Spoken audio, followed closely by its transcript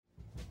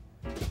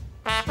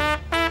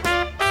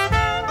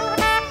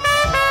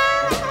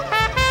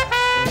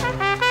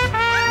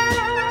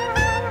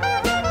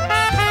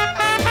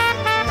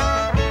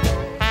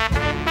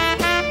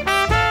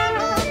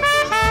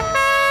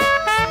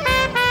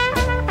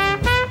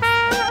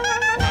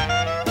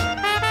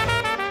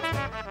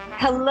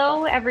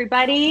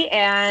everybody,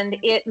 and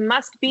it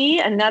must be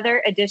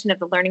another edition of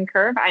The Learning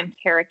Curve. I'm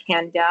Kara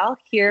Kandel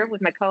here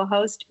with my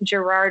co-host,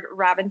 Gerard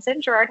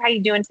Robinson. Gerard, how are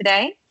you doing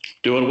today?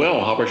 Doing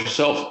well. How about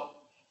yourself?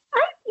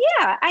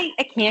 I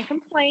can't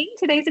complain.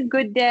 Today's a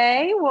good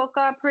day. Woke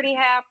up pretty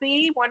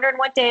happy, wondering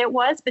what day it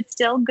was, but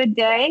still good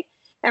day.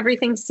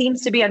 Everything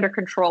seems to be under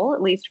control,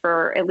 at least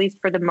for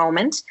the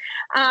moment.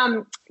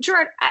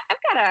 Gerard, I've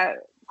got a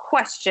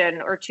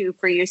question or two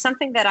for you,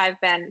 something that I've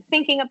been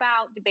thinking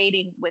about,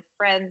 debating with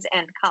friends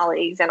and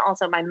colleagues, and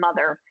also my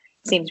mother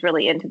seems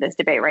really into this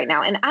debate right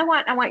now. And I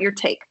want your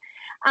take.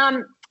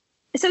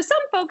 So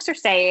some folks are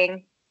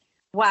saying,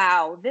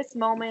 wow, this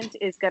moment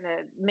is going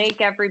to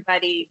make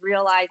everybody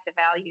realize the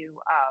value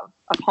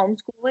of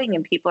homeschooling,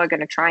 and people are going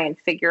to try and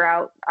figure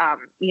out,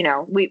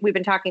 we've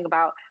been talking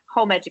about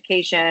home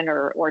education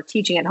or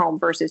teaching at home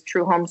versus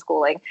true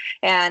homeschooling.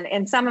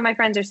 And some of my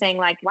friends are saying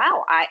like,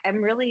 wow,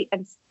 I'm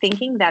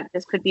thinking that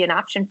this could be an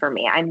option for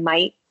me. I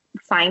might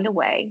find a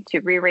way to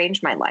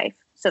rearrange my life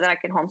so that I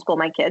can homeschool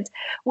my kids.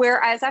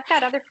 Whereas I've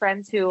got other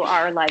friends who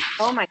are like,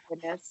 oh my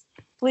goodness,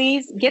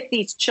 please get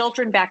these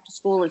children back to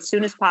school as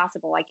soon as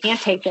possible. I can't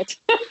take it.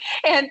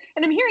 and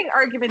I'm hearing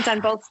arguments on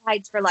both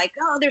sides for like,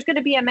 oh, there's going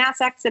to be a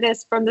mass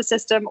exodus from the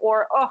system,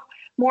 or, oh,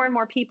 more and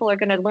more people are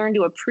going to learn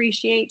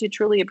to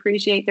truly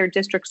appreciate their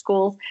district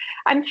schools.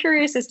 I'm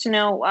curious as to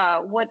know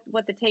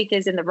what the take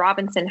is in the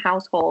Robinson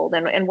household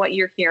and what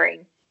you're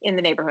hearing in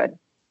the neighborhood.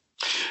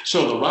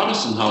 So the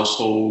Robinson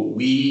household,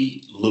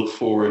 we look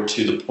forward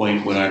to the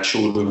point when our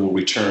children will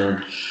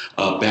return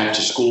back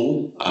to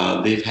school.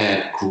 They've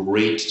had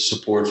great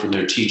support from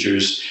their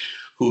teachers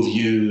who've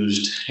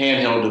used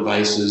handheld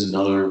devices and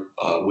other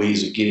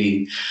ways of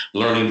getting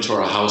learning to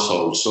our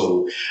household.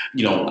 So,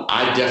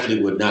 I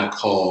definitely would not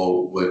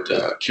call what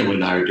Kimberly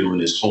and I are doing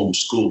as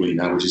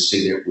homeschooling. I would just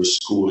say that we're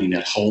schooling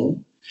at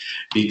home,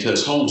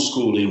 because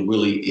homeschooling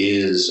really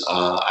is,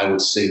 I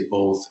would say,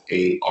 both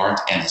an art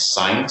and a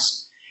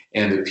science.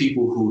 And the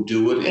people who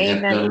do it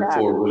and have done it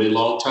for a really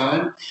long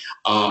time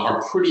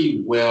are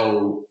pretty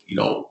well,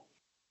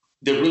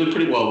 they're really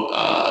pretty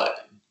well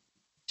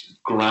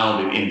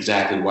grounded in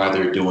exactly why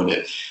they're doing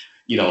it,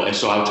 and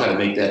so I'll try to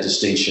make that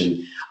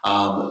distinction. There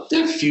are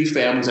a few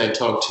families I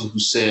talked to who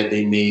said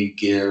they may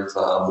give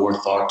more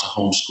thought to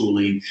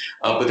homeschooling,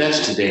 but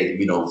that's today,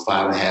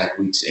 5.5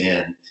 weeks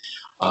in.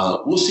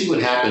 We'll see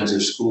what happens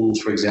if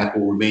schools, for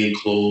example, remain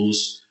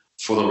closed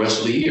for the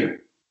rest of the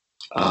year.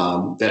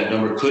 That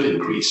number could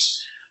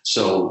increase.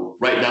 So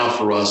right now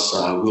for us,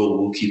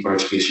 we'll keep our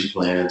education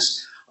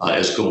plans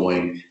as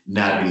going.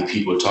 Not many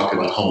people are talking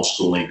about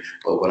homeschooling,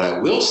 but what I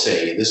will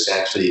say, this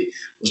actually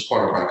was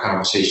part of our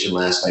conversation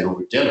last night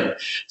over dinner,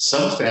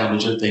 some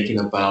families are thinking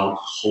about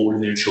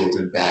holding their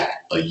children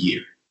back a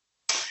year.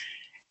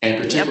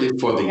 And particularly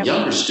for the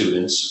younger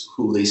students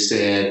who they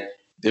said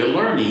they're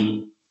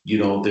learning,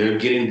 they're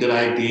getting a good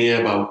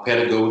idea about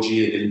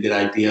pedagogy, they're getting a good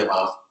idea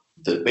about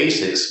the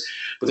basics,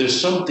 but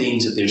there's some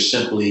things that they're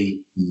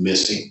simply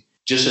missing,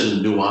 just in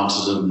the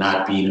nuances of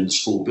not being in the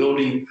school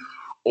building,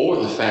 or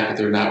the fact that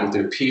they're not with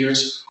their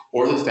peers,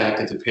 or the fact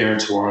that the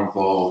parents who are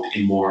involved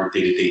in more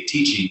day-to-day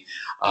teaching,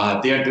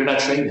 they're not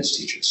trained as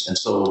teachers. And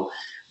so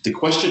the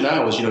question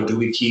now is, do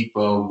we keep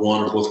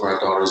one or both of our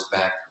daughters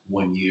back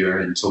 1 year?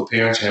 And so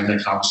parents are having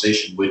a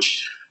conversation,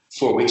 which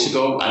 4 weeks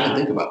ago, I didn't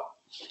think about.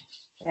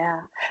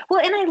 Yeah.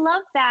 Well, and I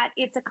love that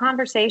it's a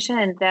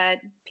conversation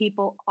that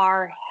people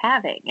are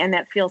having and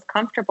that feels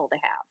comfortable to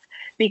have,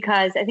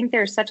 because I think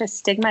there's such a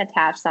stigma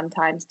attached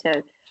sometimes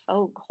to,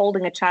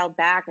 holding a child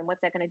back and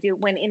what's that going to do?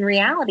 When in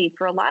reality,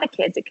 for a lot of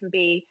kids, it can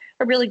be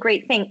a really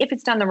great thing if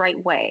it's done the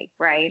right way,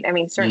 right? I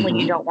mean,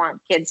 certainly you don't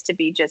want kids to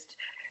be just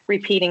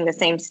repeating the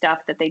same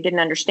stuff that they didn't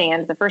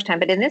understand the first time.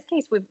 But in this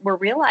case, we're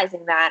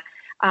realizing that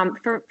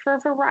for a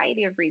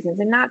variety of reasons,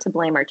 and not to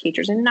blame our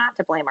teachers and not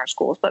to blame our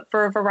schools, but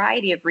for a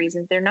variety of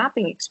reasons, they're not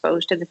being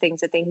exposed to the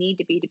things that they need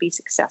to be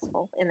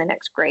successful in the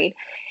next grade.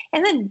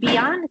 And then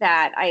beyond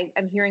that,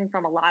 I'm hearing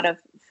from a lot of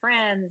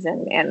friends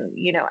and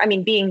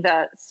being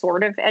the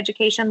sort of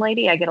education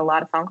lady, I get a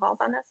lot of phone calls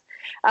on this,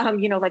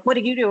 like, what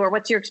do you do? Or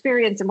what's your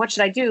experience? And what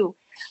should I do?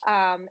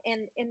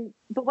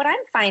 But what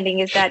I'm finding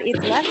is that it's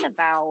less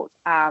about,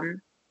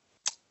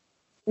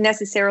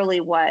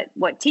 necessarily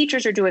what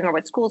teachers are doing or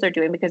what schools are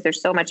doing, because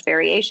there's so much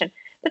variation,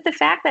 but the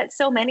fact that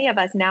so many of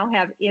us now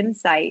have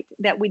insight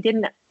that we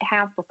didn't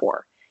have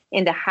before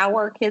into how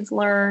our kids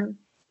learn,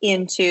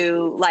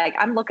 into like,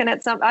 I'm looking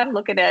at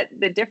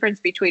the difference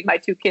between my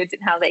two kids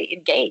and how they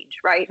engage,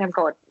 right? And I'm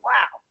going,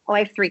 wow. Well,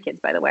 I have 3 kids,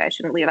 by the way. I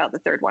shouldn't leave out the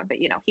third one, but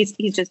he's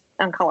just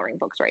on coloring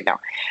books right now.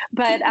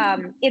 But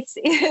it's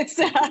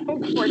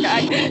poor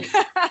guy.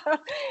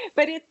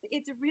 But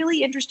it's a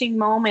really interesting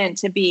moment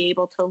to be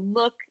able to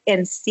look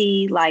and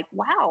see like,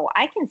 wow,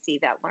 I can see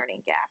that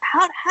learning gap.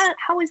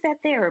 How is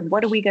that there? And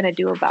what are we going to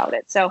do about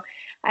it? So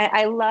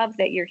I love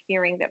that you're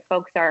hearing that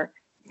folks are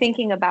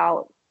thinking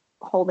about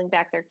holding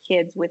back their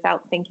kids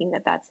without thinking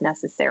that that's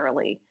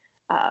necessarily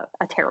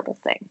a terrible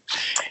thing.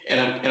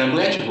 And I'm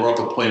glad you brought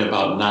up the point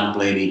about not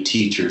blaming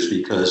teachers,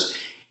 because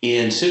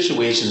In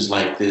situations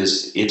like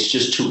this, it's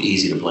just too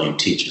easy to blame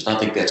teachers. I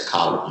think that's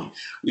cowardly.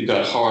 We've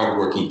got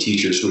hardworking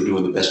teachers who are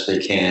doing the best they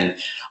can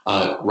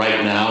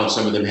right now, and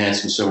some of them had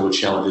some several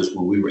challenges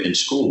when we were in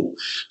school.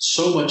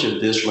 So much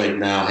of this right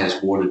now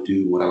has more to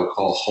do with what I would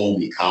call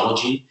home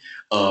ecology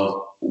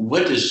of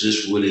what does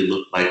this really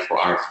look like for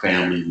our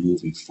family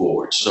moving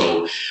forward.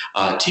 So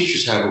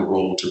teachers have a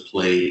role to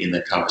play in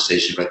that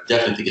conversation, but I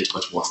definitely think it's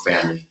much more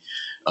family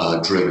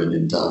driven,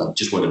 and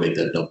just want to make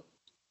that note.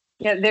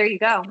 Yeah, there you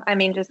go. I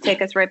mean, just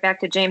take us right back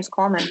to James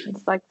Coleman.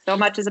 It's like so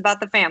much is about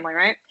the family,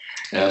 right?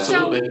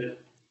 Absolutely. So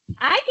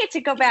I get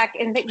to go back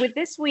and think with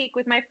this week,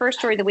 with my first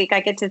story of the week,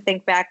 I get to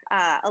think back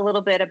a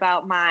little bit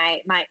about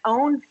my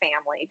own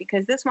family,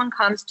 because this one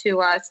comes to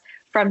us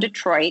from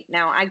Detroit.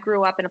 Now, I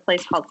grew up in a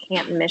place called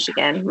Canton,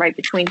 Michigan, right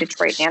between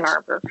Detroit and Ann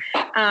Arbor.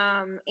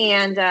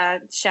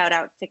 And shout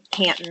out to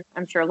Canton.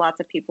 I'm sure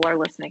lots of people are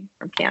listening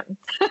from Canton.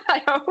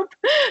 I hope.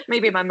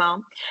 Maybe my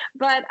mom.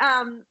 But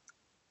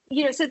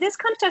so this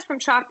comes to us from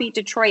Chalkbeat,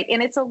 Detroit,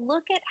 and it's a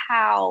look at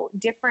how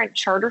different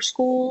charter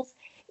schools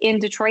in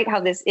Detroit, how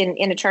this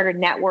in a charter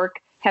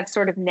network have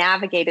sort of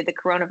navigated the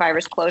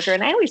coronavirus closure.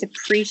 And I always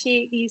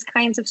appreciate these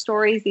kinds of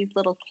stories, these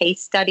little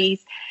case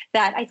studies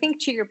that I think,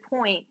 to your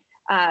point,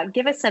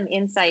 give us some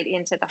insight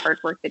into the hard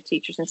work that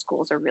teachers and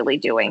schools are really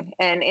doing.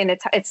 And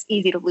it's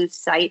easy to lose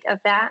sight of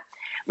that.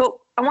 But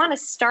I want to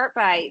start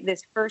by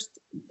this first,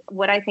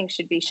 what I think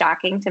should be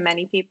shocking to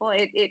many people.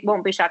 It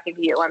won't be shocking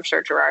to you, I'm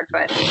sure, Gerard,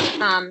 but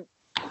 40%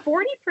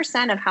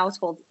 of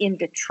households in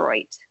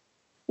Detroit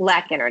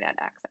lack internet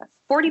access.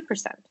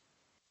 40%.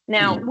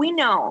 Now, we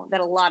know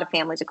that a lot of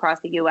families across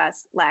the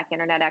U.S. lack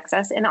internet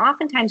access, and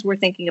oftentimes we're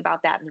thinking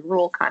about that in the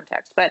rural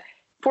context, but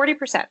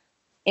 40%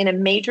 in a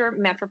major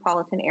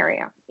metropolitan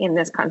area in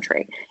this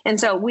country. And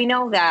so we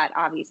know that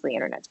obviously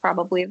internet's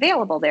probably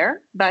available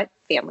there, but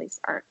families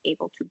aren't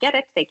able to get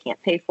it. They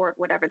can't pay for it,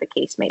 whatever the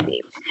case may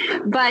be.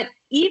 But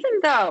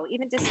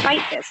even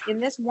despite this, in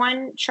this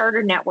one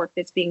charter network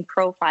that's being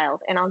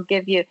profiled, and I'll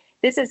give you,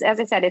 this is, as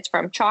I said, it's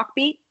from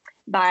Chalkbeat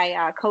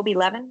by Kobe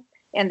Levin.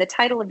 And the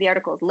title of the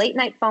article is Late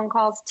Night Phone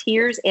Calls,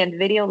 Tears, and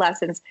Video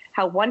Lessons,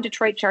 How One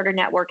Detroit Charter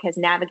Network Has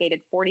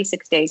Navigated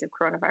 46 Days of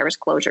Coronavirus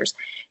Closures.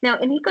 Now,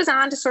 and he goes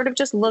on to sort of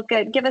just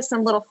give us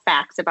some little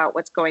facts about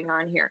what's going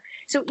on here.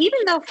 So even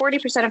though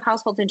 40% of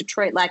households in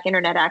Detroit lack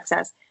internet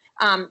access,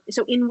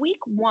 so in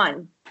week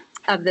one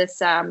of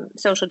this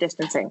social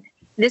distancing,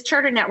 this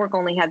charter network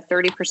only had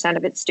 30%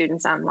 of its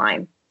students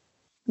online.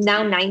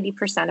 Now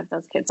 90% of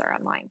those kids are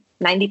online.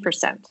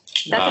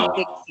 90%. That's a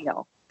big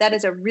deal. That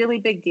is a really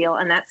big deal,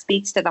 and that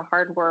speaks to the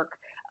hard work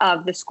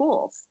of the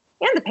schools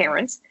and the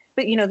parents,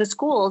 but the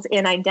schools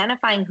in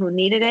identifying who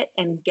needed it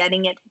and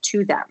getting it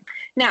to them.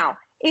 Now,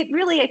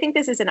 I think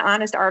this is an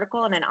honest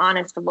article and an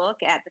honest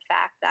look at the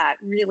fact that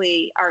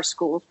really our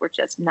schools were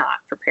just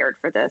not prepared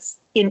for this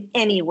in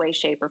any way,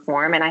 shape, or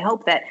form. And I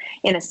hope that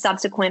in a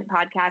subsequent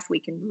podcast,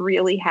 we can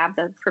really have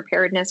the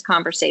preparedness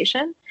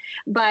conversation.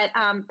 But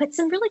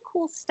some really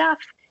cool stuff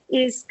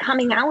is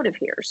coming out of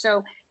here.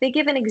 So they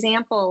give an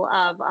example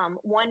of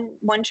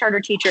one charter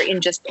teacher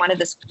in just one of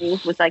the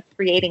schools was like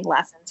creating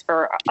lessons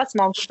for a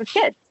small group of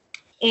kids.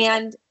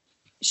 And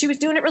she was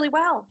doing it really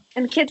well,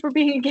 and the kids were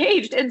being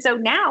engaged. And so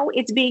now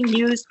it's being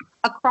used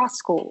across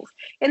schools.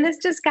 And this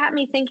just got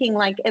me thinking,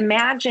 like,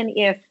 imagine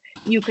if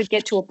you could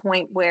get to a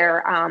point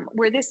where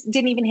this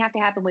didn't even have to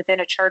happen within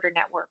a charter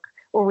network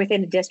or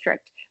within a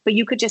district, but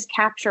you could just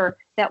capture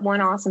that one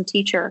awesome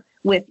teacher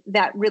with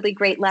that really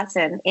great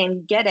lesson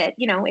and get it.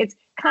 It's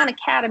Khan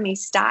Academy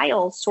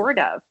style, sort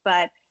of,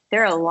 but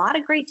there are a lot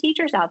of great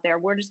teachers out there.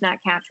 We're just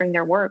not capturing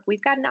their work.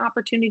 We've got an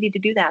opportunity to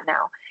do that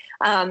now.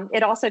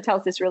 It also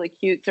tells this really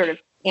cute sort of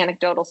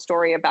anecdotal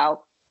story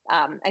about,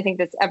 I think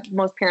this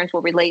most parents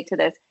will relate to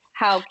this,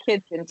 how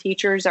kids and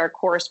teachers are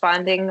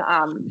corresponding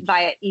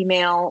via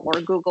email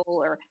or Google,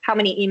 or how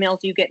many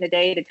emails you get in a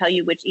day to tell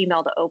you which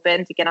email to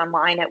open to get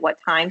online at what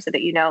time so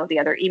that you know the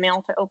other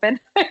email to open,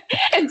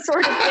 and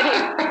sort of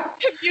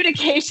getting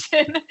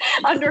communication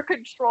under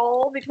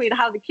control between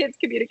how the kids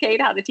communicate,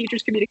 how the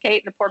teachers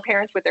communicate, and the poor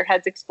parents with their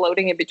heads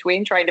exploding in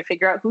between trying to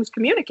figure out who's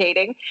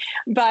communicating.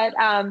 But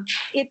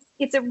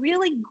it's a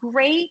really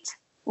great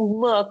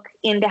look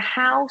into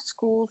how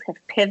schools have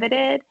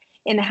pivoted,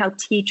 into how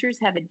teachers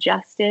have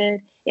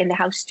adjusted, into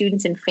how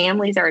students and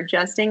families are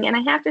adjusting. And I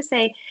have to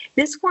say,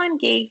 this one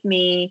gave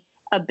me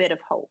a bit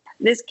of hope.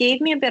 This gave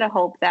me a bit of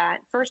hope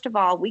that, first of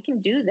all, we can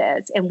do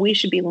this, and we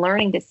should be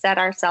learning to set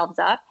ourselves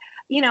up.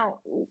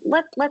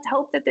 Let's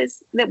hope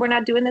that we're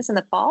not doing this in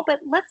the fall,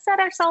 but let's set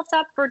ourselves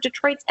up for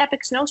Detroit's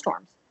epic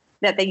snowstorms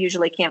that they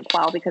usually can't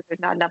plow because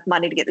there's not enough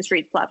money to get the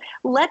streets plowed.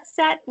 Let's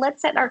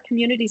set our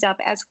communities up,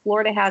 as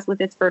Florida has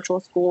with its virtual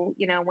school,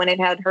 when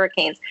it had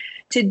hurricanes,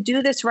 to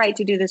do this right,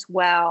 to do this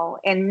well.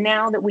 And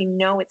now that we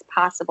know it's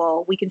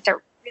possible, we can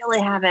start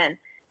really having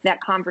that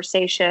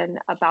conversation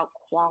about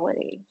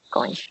quality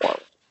going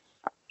forward.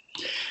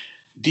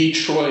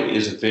 Detroit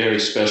is a very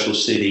special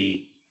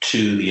city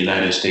to the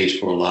United States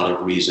for a lot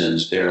of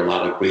reasons. There are a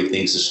lot of great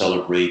things to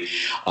celebrate,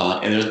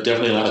 and there's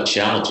definitely a lot of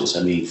challenges.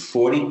 I mean,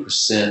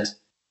 40%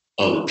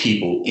 of the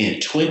people in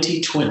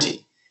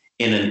 2020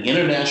 in an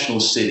international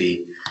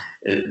city,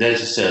 that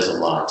just says a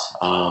lot.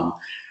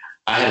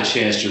 I had a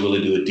chance to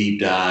really do a deep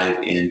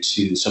dive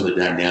into some of the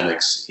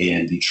dynamics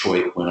in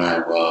Detroit when I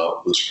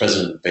was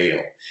president of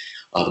BAIL,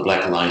 the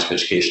Black Alliance for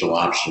Educational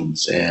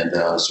Options. And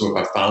some of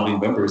our founding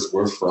members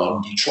were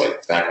from Detroit.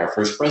 In fact, our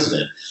first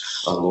president,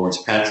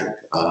 Lawrence Patrick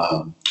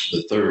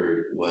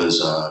III,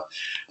 was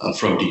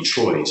from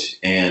Detroit.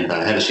 And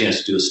I had a chance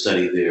to do a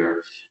study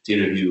there to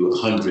interview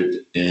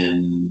 100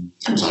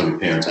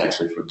 parents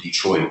actually from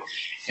Detroit.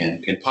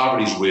 And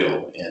poverty is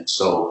real. And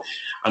so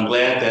I'm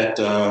glad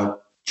that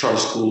charter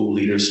school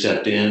leaders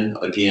stepped in.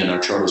 Again, our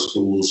charter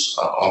schools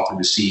often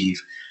receive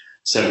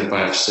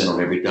 75% on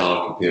every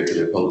dollar compared to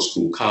their public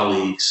school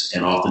colleagues,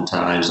 and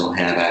oftentimes don't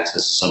have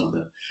access to some of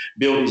the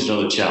buildings and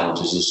other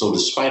challenges. And so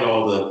despite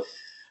all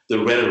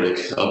the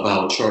rhetoric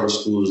about charter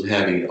schools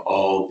having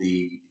all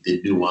the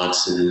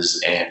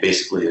nuances and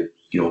basically,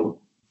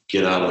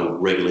 get out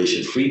of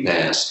regulation free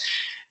pass,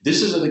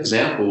 this is an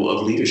example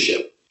of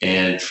leadership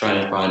and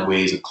trying to find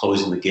ways of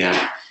closing the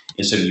gap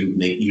in some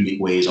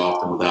unique ways,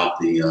 often without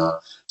the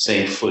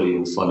same footing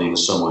and funding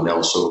as someone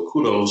else. So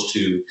kudos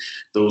to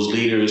those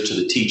leaders, to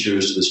the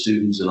teachers, to the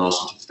students, and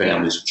also to the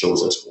families who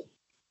chose that school.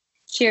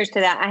 Cheers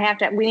to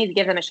that. We need to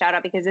give them a shout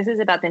out because this is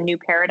about the New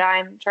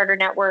Paradigm Charter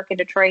Network in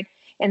Detroit.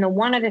 And the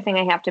one other thing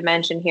I have to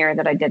mention here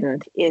that I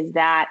didn't is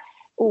that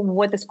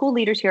what the school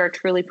leaders here are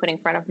truly putting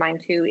front of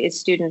mind too is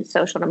student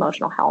social and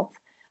emotional health.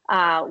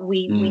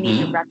 We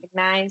need to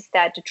recognize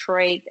that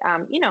Detroit,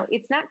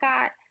 it's not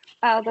got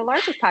the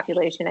largest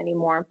population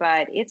anymore,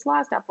 but it's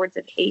lost upwards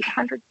of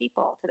 800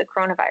 people to the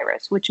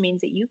coronavirus, which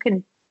means that you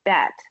can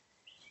bet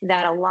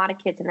that a lot of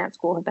kids in that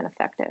school have been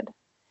affected.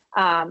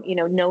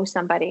 Know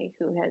somebody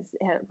who has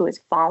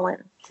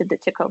fallen to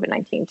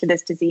COVID-19, to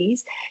this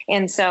disease,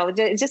 and so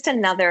just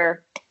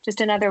another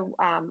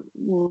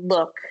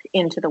look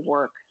into the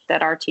work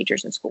that our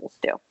teachers and schools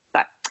do.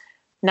 But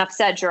enough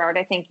said, Gerard.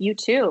 I think you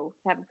too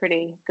have a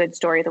pretty good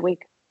story of the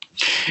week.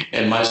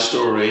 And my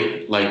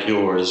story, like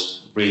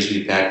yours, brings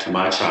me back to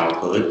my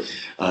childhood.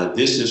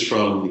 This is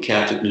from the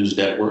Catholic News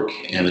Network,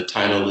 and the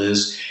title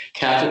is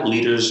Catholic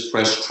Leaders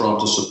Press Trump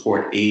to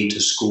Support Aid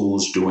to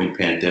Schools During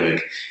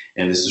Pandemic.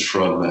 And this is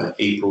from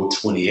April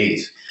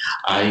 28th.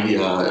 I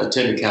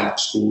attended Catholic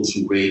schools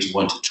from grades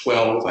 1 to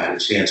 12. I had a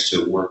chance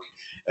to work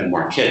at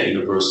Marquette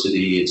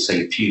University in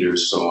St.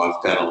 Peter's, so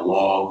I've got a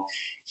long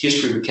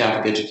history with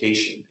Catholic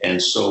education. And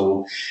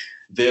so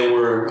there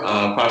were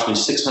approximately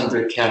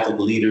 600 Catholic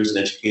leaders and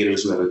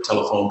educators who had a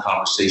telephone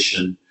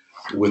conversation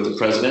with the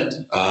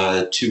president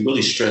to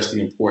really stress the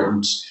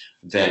importance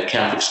that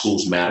Catholic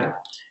schools matter,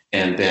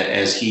 and that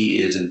as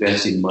he is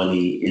investing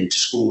money into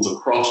schools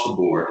across the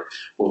board,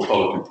 both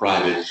public and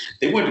private,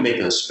 they wanted to make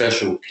a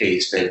special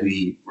case that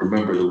we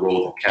remember the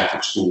role that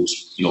Catholic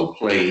schools,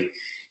 play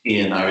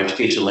in our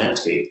education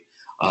landscape.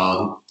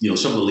 Some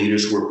of the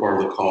leaders who were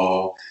part of the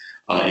call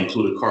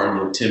included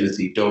Cardinal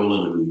Timothy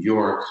Dolan of New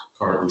York,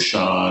 Cardinal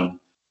Sean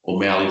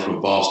O'Malley from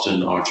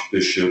Boston,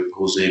 Archbishop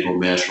Jose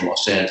Gomez from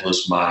Los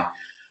Angeles, my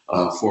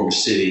former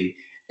city,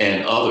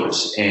 and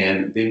others.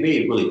 And they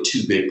made really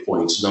two big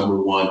points. Number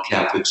one,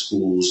 Catholic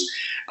schools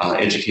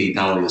educate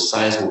not only a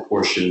sizable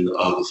portion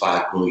of the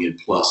 5 million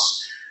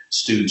plus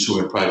students who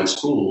are in private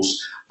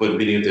schools, but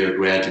many of their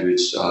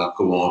graduates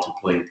go on to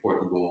play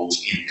important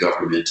roles in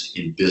government,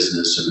 in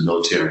business, and the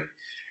military.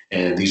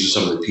 And these are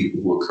some of the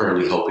people who are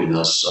currently helping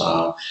us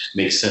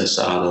make sense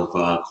out of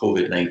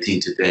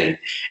COVID-19 today.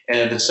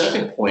 And the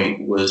second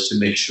point was to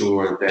make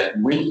sure that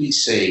when we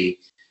say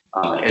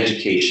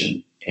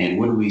education and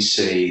when we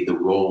say the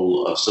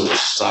role of civil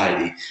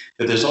society,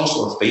 that there's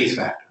also a faith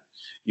factor.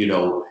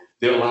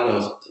 There are a lot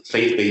of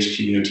faith-based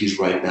communities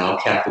right now,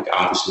 Catholic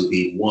obviously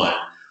being one,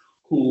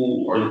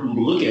 who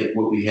look at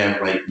what we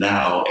have right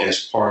now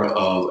as part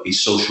of a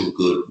social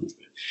good movement.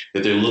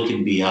 That they're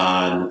looking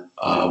beyond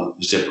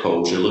zip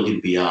codes, they're looking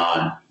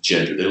beyond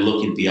gender, they're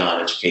looking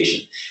beyond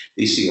education.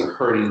 They see a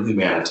hurting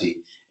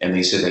humanity, and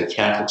they say that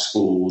Catholic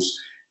schools,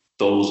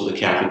 those of the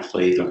Catholic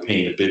faith, are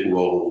playing a big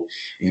role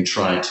in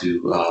trying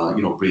to,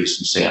 bring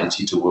some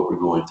sanity to what we're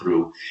going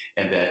through,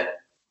 and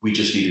that we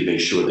just need to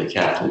make sure that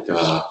Catholic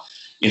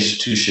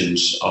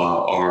institutions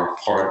are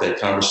part of that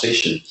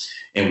conversation.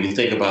 And when you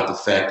think about the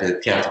fact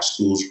that Catholic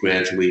schools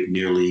graduate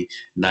nearly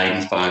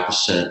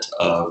 95%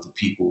 of the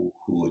people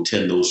who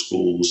attend those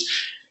schools,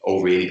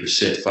 over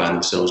 80% find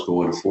themselves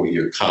going to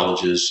four-year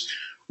colleges.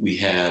 We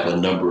have a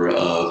number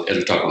of, as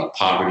we talk about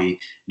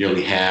poverty,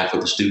 nearly half of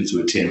the students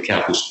who attend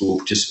Catholic school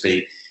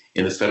participate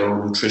in the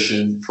federal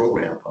nutrition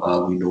program.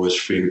 We know it's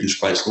free and reduced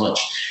price lunch.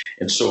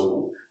 And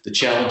so the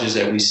challenges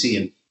that we see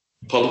in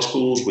public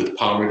schools with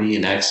poverty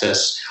and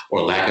access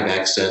or lack of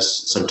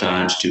access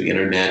sometimes to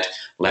internet,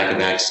 lack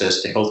of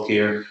access to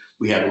healthcare,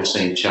 we have those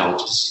same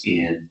challenges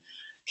in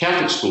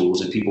Catholic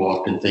schools. And people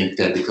often think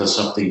that because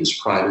something is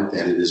private,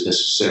 that it is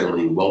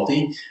necessarily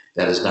wealthy.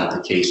 That is not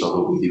the case,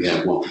 although we do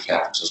have wealthy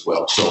Catholics as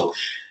well. So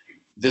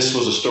this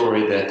was a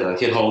story that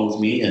hit home with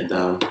me, and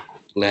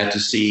glad to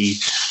see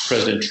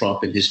President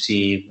Trump and his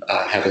team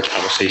have a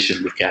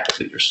conversation with Catholic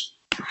leaders.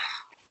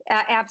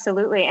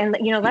 Absolutely. And,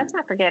 let's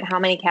not forget how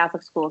many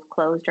Catholic schools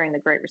closed during the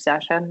Great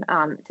Recession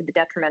to the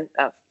detriment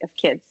of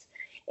kids.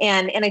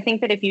 And I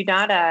think that if you're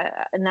not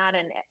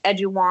an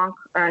edu-wonk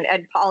or an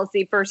ed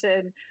policy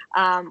person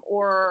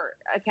or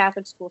a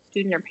Catholic school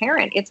student or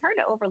parent, it's hard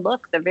to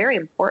overlook the very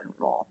important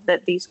role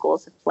that these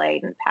schools have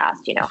played in the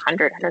past,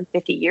 100,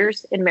 150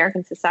 years in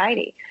American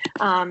society.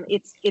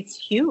 It's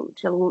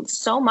huge.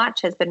 So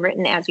much has been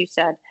written, as you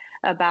said,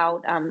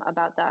 about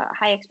the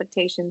high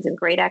expectations and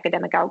great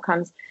academic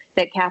outcomes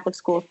that Catholic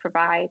schools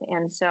provide.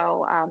 And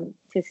so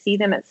to see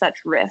them at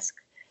such risk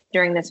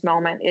during this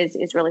moment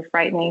is really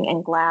frightening,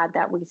 and glad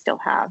that we still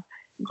have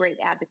great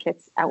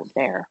advocates out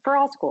there for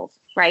all schools,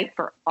 right?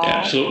 For all,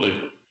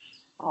 absolutely,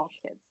 all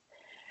kids.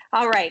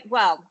 All right.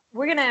 Well,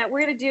 we're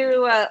gonna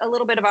do a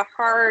little bit of a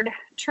hard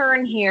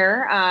turn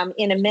here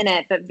in a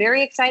minute, but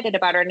very excited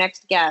about our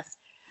next guest.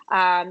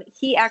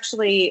 He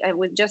actually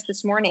was just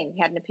this morning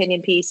had an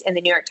opinion piece in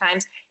the New York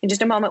Times. In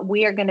just a moment,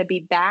 we are going to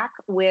be back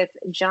with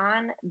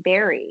John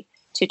Barry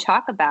to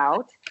talk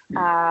about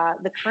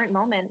the current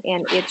moment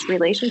and its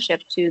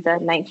relationship to the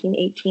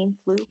 1918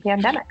 flu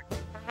pandemic.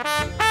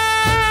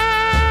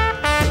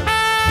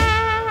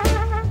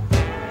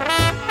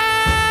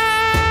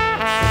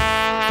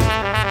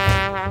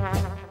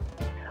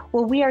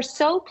 Well, we are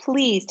so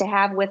pleased to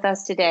have with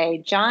us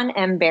today John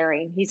M.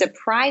 Barry. He's a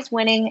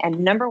prize-winning and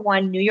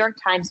 #1 New York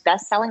Times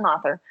best-selling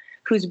author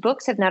whose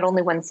books have not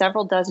only won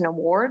several dozen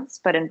awards,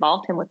 but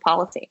involved him with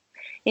policy.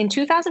 In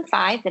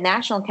 2005, the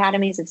National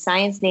Academies of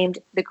Science named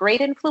The Great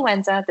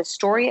Influenza, the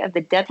story of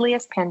the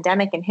deadliest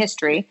pandemic in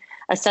history,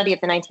 a study of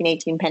the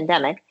 1918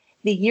 pandemic,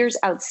 the year's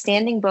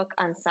outstanding book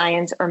on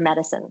science or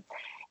medicine.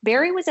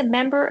 Barry was a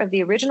member of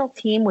the original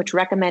team which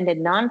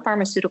recommended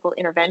non-pharmaceutical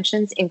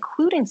interventions,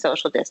 including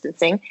social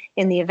distancing,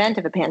 in the event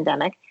of a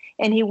pandemic,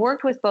 and he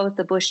worked with both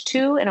the Bush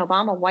II and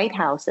Obama White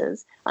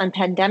Houses on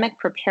pandemic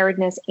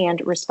preparedness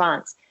and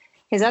response.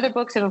 His other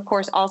books have, of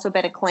course, also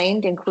been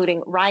acclaimed,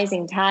 including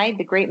Rising Tide,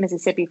 The Great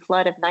Mississippi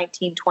Flood of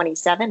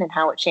 1927 and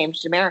How It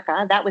Changed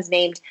America. That was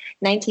named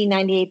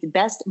 1998's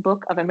Best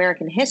Book of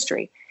American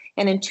History.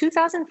 And in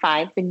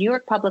 2005, the New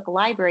York Public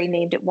Library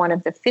named it one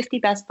of the 50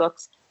 best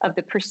books of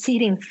the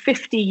preceding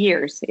 50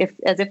 years,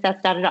 as if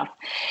that's not enough.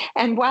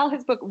 And while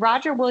his book,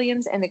 Roger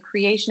Williams and the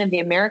Creation of the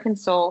American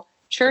Soul,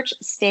 Church,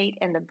 State,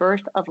 and the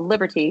Birth of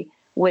Liberty,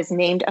 was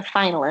named a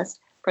finalist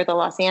for the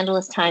Los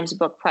Angeles Times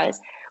Book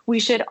Prize. We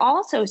should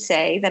also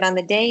say that on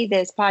the day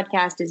this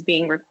podcast is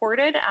being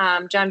recorded,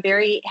 John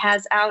Barry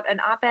has out an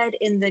op-ed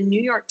in the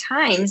New York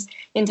Times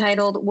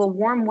entitled, Will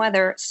Warm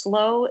Weather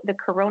Slow the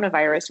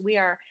Coronavirus? We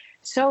are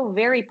so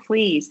very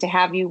pleased to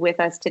have you with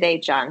us today,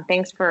 John.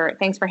 Thanks for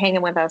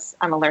hanging with us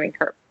on the learning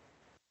curve.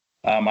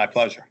 My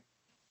pleasure.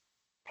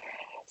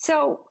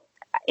 So,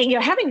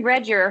 having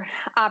read your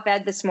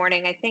op-ed this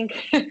morning, I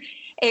think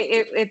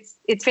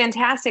it's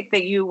fantastic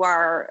that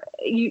you're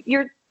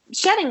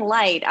shedding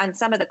light on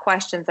some of the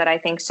questions that I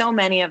think so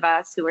many of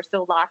us who are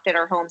still locked at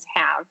our homes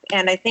have.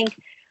 And I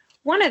think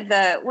one of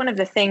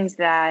the things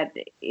that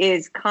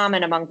is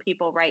common among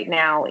people right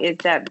now is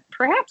that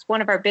perhaps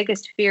one of our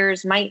biggest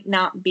fears might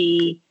not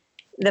be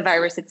the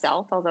virus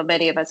itself, although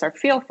many of us are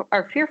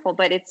fearful,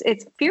 but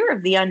it's fear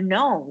of the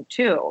unknown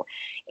too.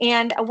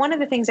 And one of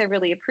the things I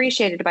really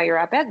appreciated about your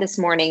op-ed this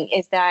morning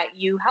is that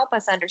you help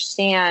us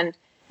understand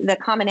the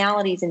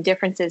commonalities and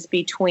differences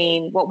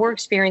between what we're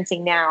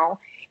experiencing now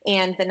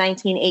and the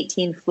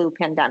 1918 flu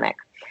pandemic.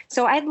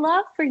 So I'd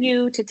love for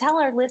you to tell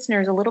our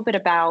listeners a little bit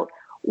about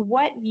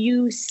what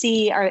you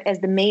see as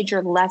the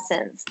major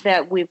lessons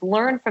that we've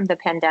learned from the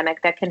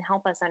pandemic that can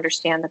help us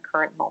understand the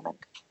current moment.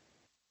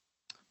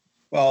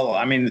 Well,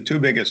 I mean, the two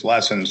biggest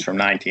lessons from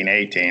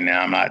 1918, and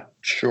I'm not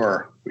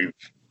sure we've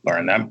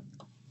learned them.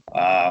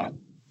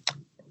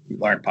 We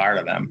learned part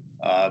of them.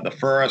 The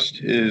first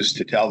is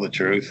to tell the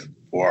truth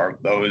for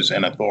those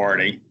in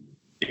authority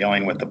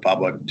dealing with the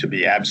public, to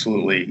be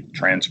absolutely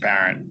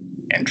transparent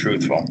and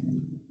truthful.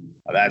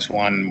 That's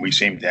one we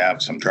seem to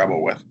have some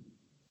trouble with.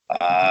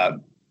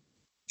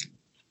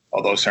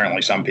 Although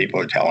certainly some people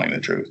are telling the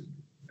truth.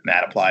 And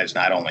that applies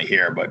not only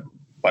here,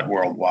 but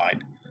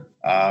worldwide.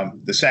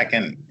 The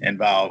second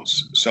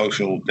involves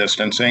social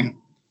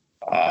distancing.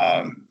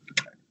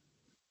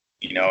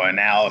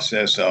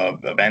 Analysis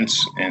of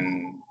events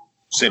in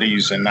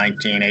cities in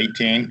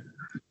 1918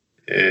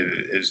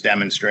 is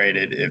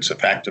demonstrated its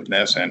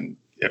effectiveness. And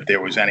if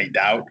there was any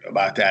doubt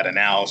about that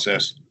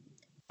analysis,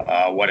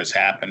 what has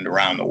happened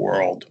around the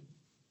world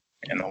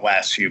in the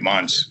last few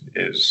months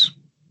is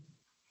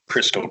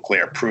crystal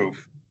clear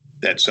proof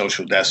that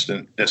social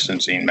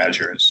distancing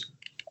measures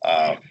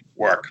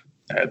work.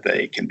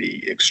 They can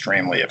be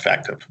extremely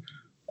effective.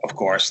 Of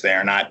course, they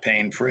are not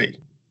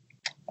pain-free.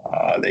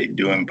 They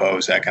do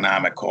impose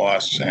economic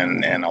costs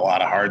and a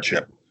lot of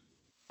hardship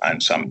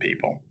on some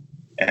people.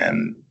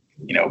 And,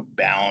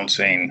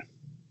 balancing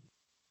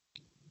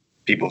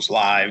people's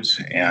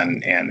lives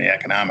and the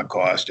economic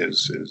cost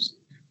is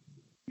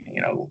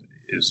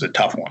a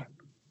tough one.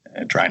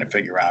 And trying to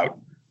figure out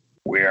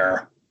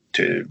where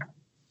to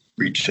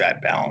reach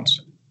that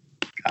balance.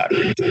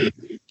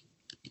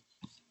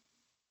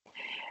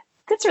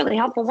 That's really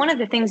helpful. One of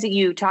the things that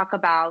you talk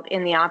about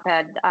in the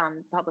op-ed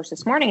published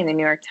this morning in the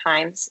New York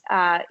Times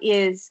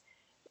is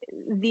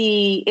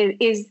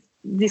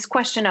this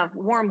question of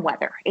warm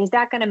weather. Is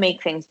that going to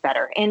make things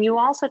better? And you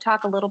also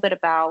talk a little bit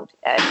about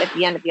at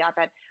the end of the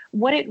op-ed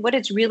what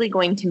it's really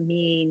going to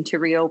mean to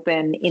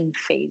reopen in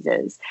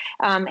phases.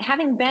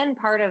 Having been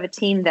part of a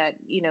team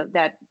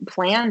that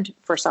planned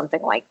for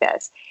something like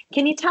this,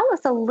 can you tell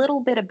us a little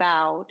bit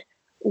about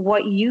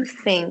what you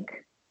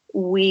think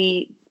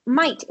we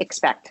might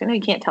expect? I know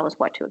you can't tell us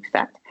what to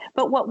expect,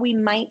 but what we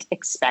might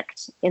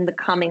expect in the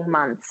coming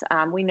months.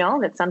 We know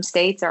that some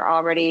states are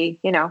already,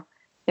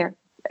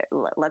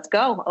 let's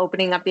go,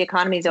 opening up the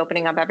economies,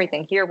 opening up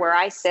everything. Here where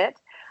I sit,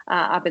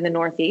 up in the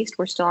Northeast,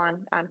 we're still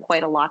on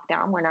quite a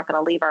lockdown. We're not going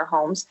to leave our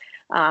homes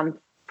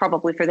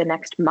probably for the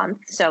next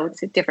month. So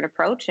it's a different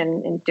approach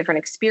and different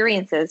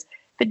experiences.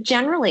 But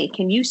generally,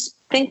 can you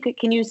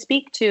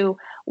speak to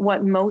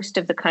what most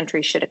of the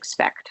country should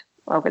expect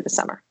over the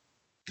summer?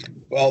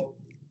 Well,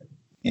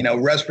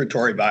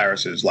 respiratory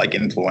viruses like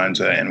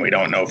influenza, and we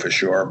don't know for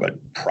sure,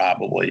 but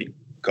probably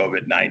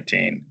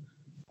COVID-19,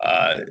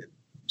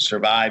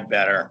 survive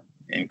better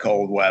in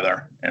cold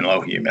weather and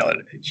low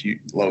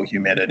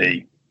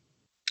humidity.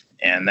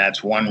 And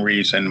that's one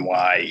reason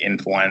why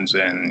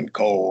influenza and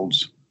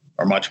colds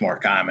are much more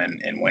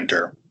common in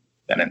winter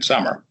than in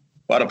summer.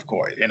 But of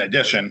course, in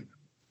addition,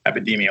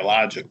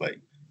 epidemiologically,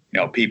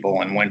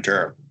 people in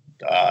winter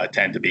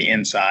tend to be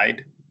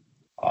inside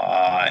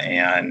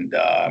and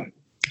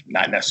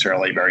not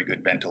necessarily very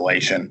good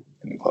ventilation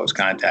and close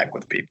contact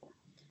with people.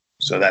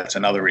 So that's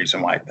another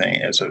reason why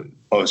as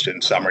opposed to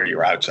in summer,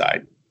 you're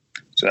outside.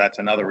 So that's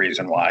another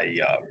reason why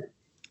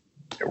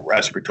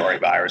respiratory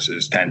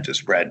viruses tend to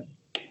spread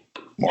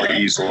more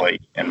easily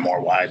and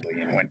more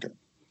widely in winter.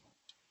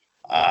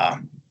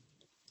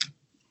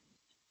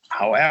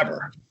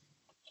 However,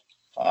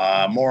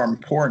 a more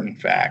important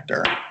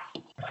factor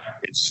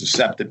is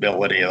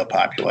susceptibility of the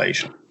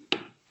population.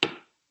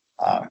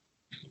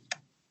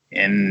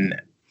 In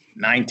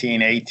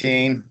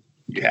 1918,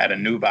 you had a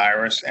new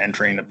virus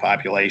entering the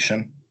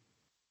population,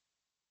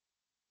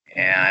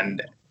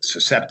 and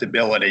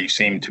susceptibility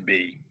seemed to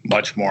be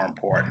much more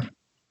important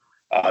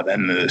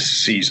than the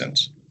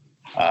seasons.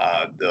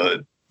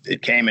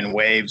 It came in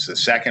waves. The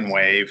second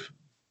wave,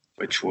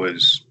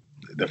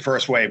 the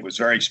first wave was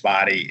very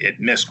spotty. It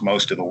missed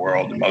most of the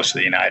world and most of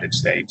the United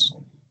States.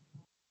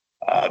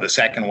 The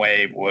second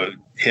wave would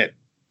hit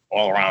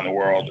all around the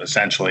world,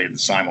 essentially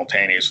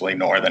simultaneously,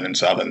 northern and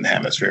southern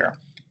hemisphere.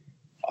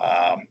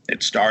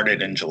 It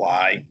started in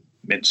July,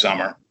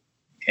 midsummer,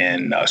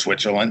 in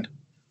Switzerland.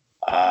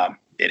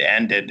 It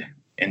ended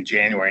in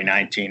January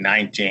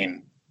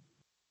 1919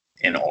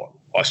 in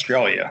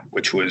Australia,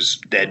 which was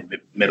dead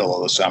middle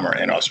of the summer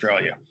in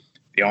Australia.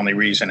 The only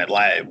reason it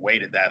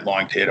waited that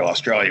long to hit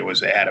Australia was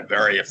they had a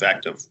very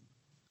effective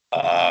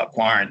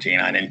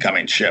quarantine on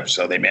incoming ships,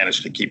 so they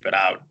managed to keep it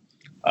out.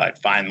 It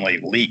finally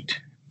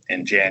leaked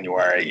in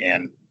January,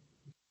 and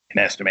an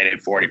estimated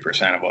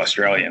 40% of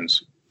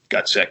Australians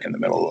got sick in the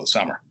middle of the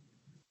summer.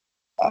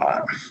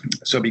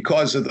 So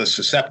because of the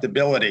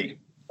susceptibility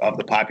of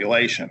the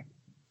population,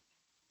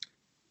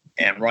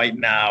 and right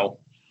now,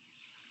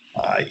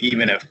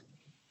 even if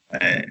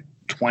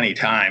 20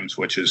 times,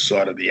 which is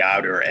sort of the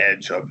outer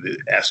edge of the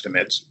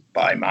estimates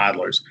by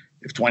modelers,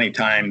 if 20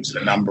 times the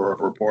number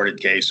of reported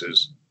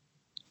cases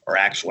are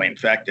actually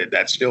infected,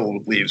 that still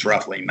leaves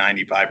roughly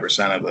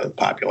 95% of the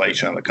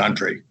population of the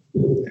country,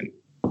 and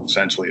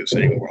essentially the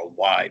same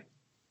worldwide,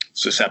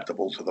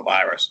 susceptible to the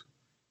virus.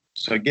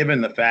 So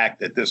given the fact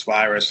that this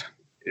virus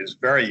is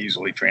very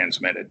easily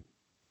transmitted,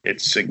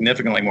 it's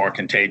significantly more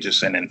contagious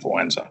than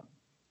influenza.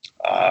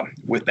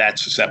 With that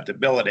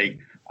susceptibility,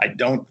 I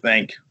don't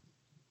think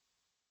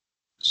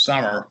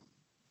summer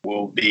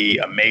will be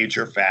a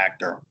major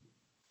factor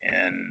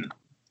in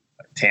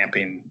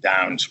tamping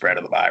down spread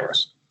of the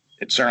virus.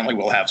 It certainly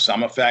will have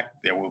some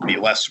effect. There will be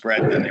less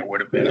spread than there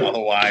would have been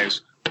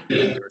otherwise.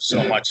 There's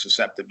so much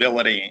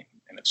susceptibility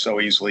and it's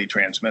so easily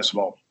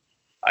transmissible.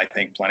 I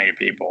think plenty of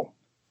people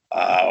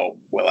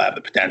will have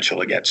the potential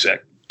to get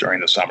sick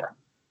during the summer.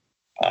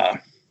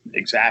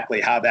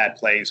 Exactly how that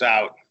plays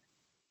out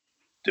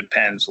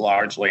depends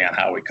largely on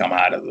how we come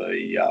out of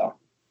the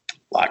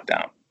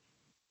lockdown.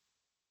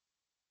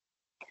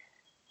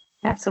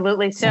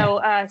 Absolutely. So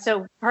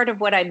part of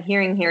what I'm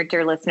hearing here,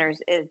 dear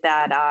listeners, is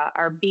that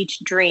our beach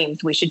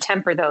dreams, we should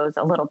temper those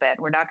a little bit.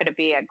 We're not going to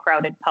be at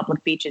crowded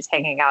public beaches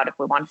hanging out if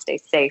we want to stay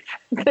safe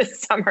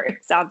this summer,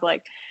 it sounds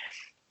like.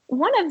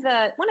 One of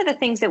the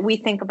things that we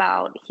think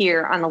about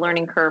here on the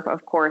learning curve,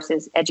 of course,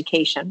 is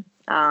education,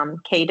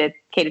 K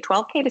to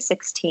 12, K to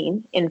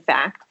 16, in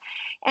fact.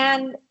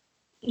 And,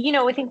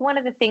 I think one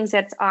of the things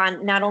that's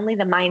on not only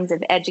the minds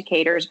of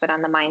educators, but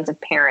on the minds of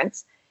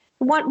parents,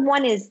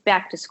 one is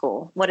back to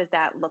school. What does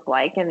that look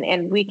like?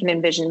 And we can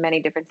envision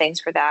many different things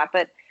for that.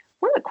 But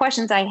one of the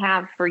questions I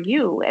have for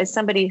you as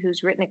somebody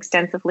who's written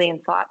extensively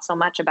and thought so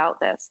much about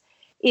this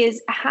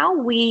is how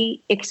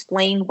we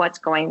explain what's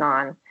going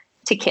on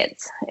to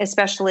kids,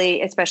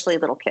 especially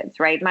little kids,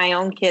 right? My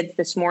own kids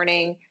this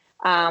morning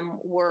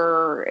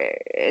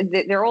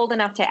they're old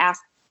enough to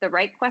ask the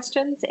right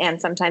questions.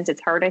 And sometimes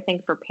it's hard, I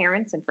think, for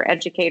parents and for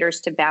educators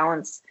to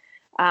balance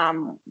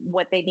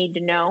what they need to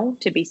know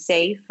to be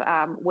safe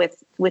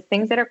with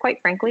things that are,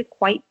 quite frankly,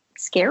 quite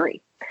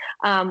scary.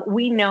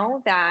 We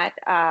know that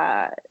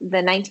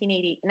the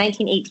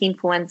 1918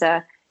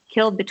 influenza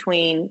killed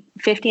between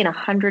 50 and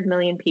 100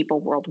 million people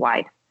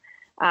worldwide.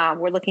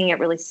 We're looking at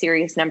really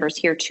serious numbers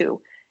here,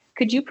 too.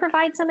 Could you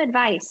provide some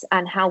advice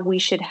on how we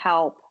should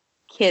help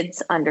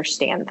kids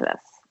understand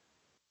this?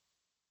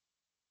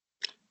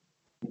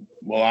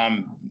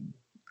 Well,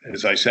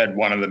 as I said,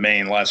 one of the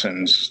main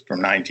lessons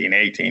from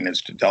 1918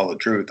 is to tell the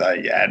truth. I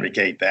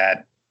advocate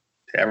that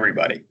to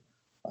everybody.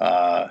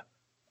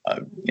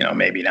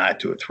 Maybe not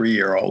to a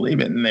 3-year-old,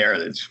 even there,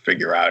 let's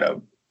figure out a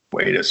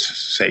way to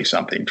say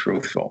something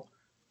truthful.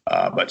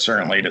 But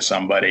certainly to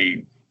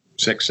somebody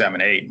 6,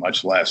 7, 8,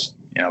 much less,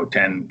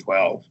 10,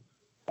 12,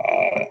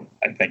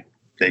 I think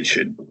they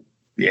should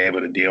be able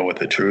to deal with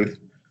the truth.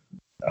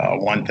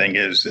 One thing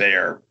is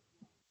they're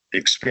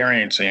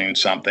experiencing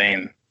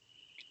something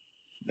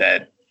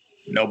that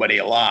nobody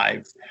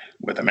alive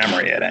with a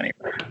memory at any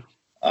rate.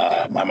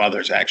 My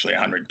mother's actually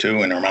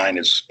 102 and her mind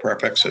is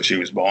perfect. So she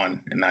was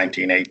born in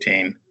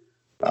 1918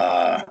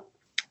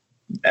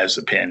 as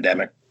the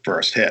pandemic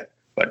first hit,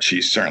 but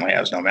she certainly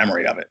has no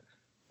memory of it.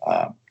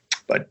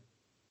 But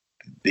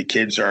the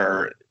kids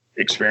are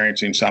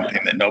experiencing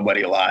something that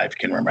nobody alive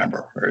can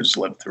remember or has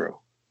lived through.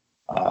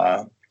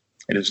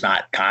 It is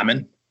not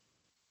common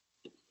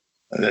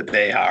that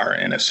they are,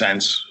 in a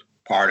sense,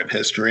 part of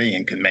history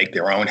and can make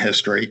their own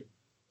history.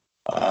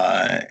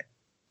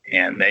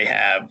 And they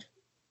have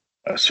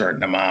a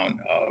certain amount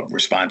of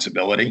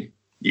responsibility,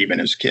 even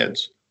as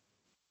kids.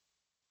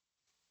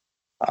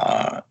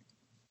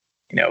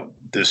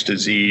 This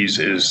disease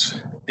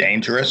is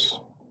dangerous,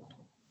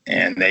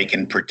 and they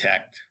can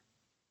protect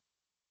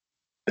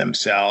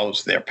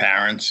themselves, their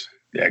parents,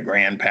 their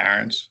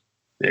grandparents,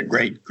 their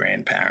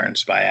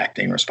great-grandparents by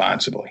acting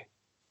responsibly.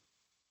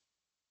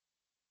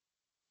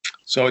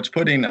 So it's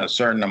putting a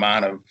certain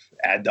amount of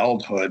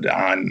adulthood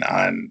on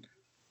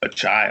a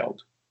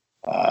child,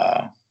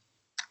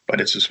 but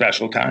it's a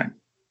special time,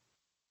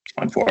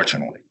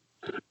 unfortunately.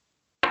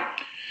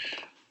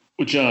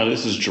 Well, John,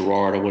 this is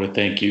Gerard. I want to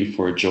thank you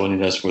for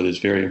joining us for this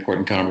very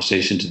important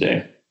conversation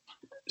today.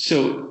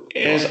 So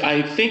as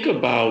I think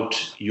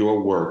about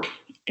your work,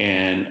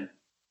 and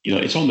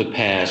it's on the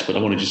past, but I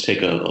want to just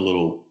take a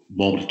little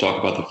moment to talk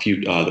about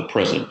the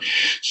present.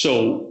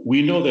 So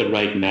we know that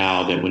right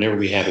now that whenever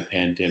we have a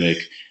pandemic,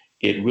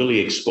 it really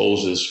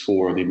exposes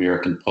for the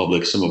American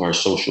public some of our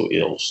social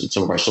ills and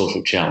some of our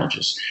social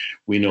challenges.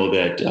 We know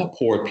that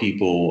poor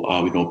people,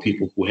 we know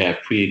people who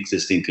have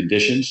pre-existing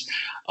conditions,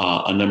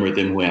 a number of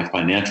them who have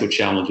financial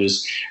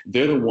challenges.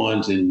 They're the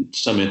ones in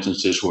some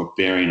instances who are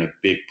bearing a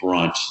big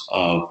brunt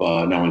of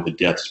not only the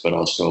deaths, but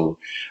also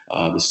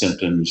the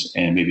symptoms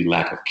and maybe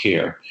lack of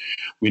care.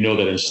 We know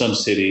that in some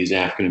cities,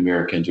 African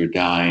Americans are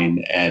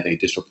dying at a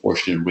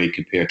disproportionate rate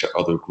compared to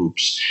other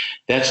groups.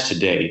 That's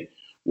today.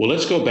 Well,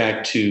 let's go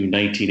back to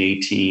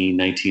 1918,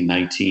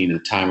 1919, at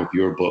the time of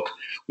your book.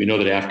 We know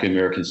that African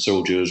American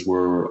soldiers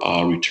were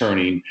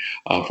returning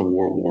from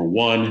World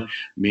War I.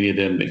 Many of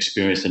them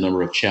experienced a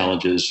number of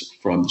challenges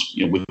from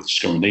with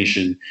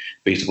discrimination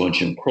based upon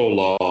Jim Crow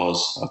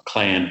laws,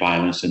 Klan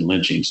violence, and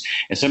lynchings.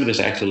 And some of this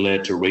actually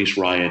led to race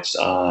riots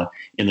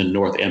in the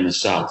North and the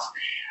South.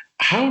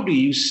 How do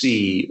you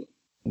see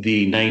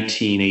the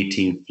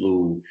 1918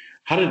 flu?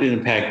 How did it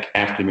impact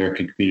African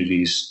American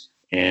communities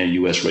and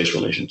U.S. race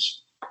relations?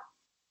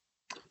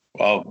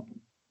 Well,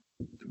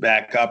 to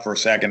back up for a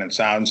second, it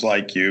sounds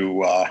like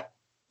you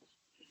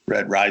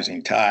read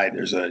Rising Tide.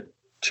 There's a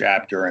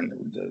chapter in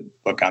the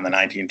book on the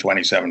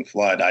 1927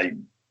 flood.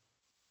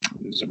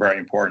 There's a very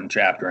important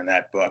chapter in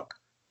that book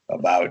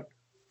about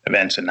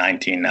events in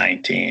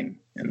 1919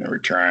 and the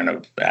return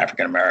of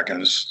African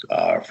Americans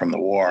from the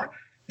war.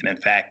 And in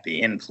fact,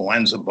 the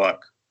influenza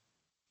book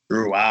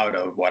grew out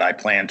of what I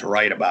planned to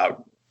write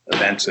about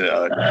events at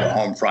the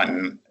home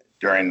front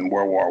during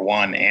World War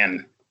I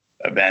and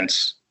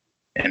events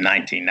in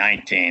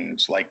 1919.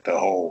 It's like the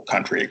whole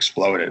country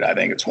exploded. I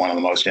think it's one of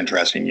the most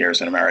interesting years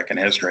in American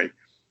history.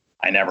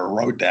 I never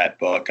wrote that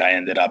book. I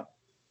ended up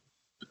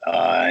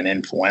in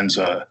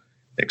influenza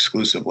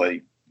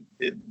exclusively.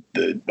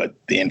 But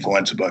the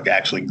influenza book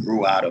actually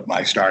grew out of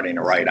my starting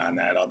to write on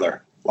that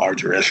other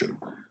larger issue.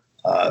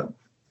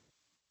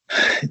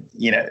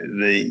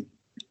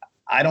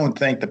 I don't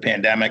think the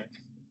pandemic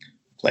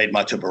played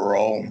much of a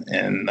role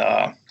in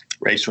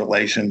race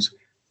relations.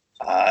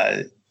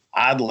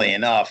 Oddly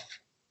enough,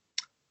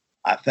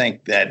 I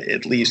think that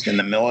at least in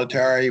the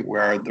military,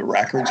 where the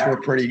records were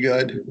pretty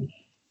good,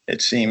 it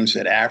seems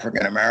that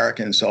African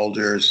American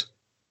soldiers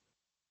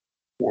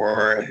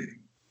were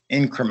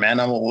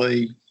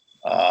incrementally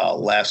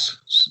less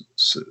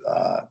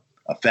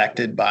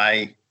affected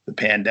by the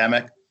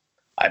pandemic.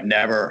 I've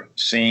never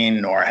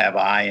seen, nor have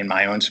I, in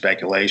my own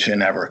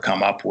speculation, ever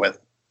come up with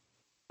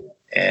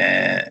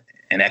an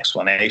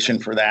explanation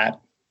for that.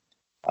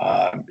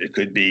 It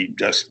could be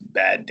just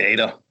bad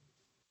data.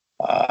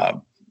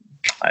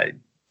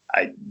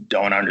 I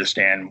don't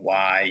understand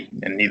why,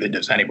 and neither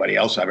does anybody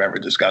else I've ever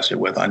discussed it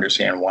with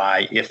understand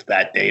why, if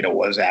that data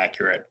was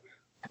accurate,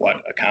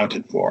 what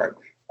accounted for it.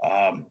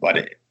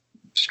 But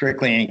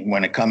strictly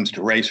when it comes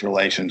to race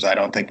relations, I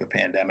don't think the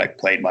pandemic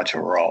played much of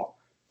a role.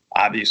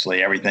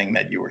 Obviously, everything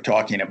that you were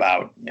talking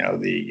about,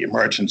 the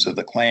emergence of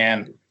the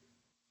Klan,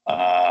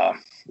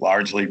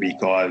 largely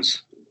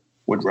because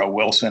Woodrow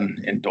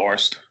Wilson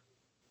endorsed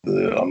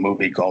a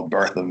movie called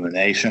Birth of a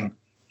Nation.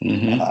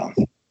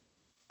 Mm-hmm.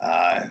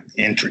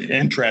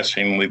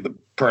 Interestingly, the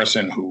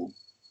person who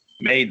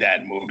made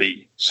that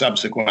movie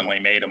subsequently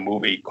made a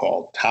movie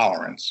called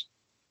Tolerance,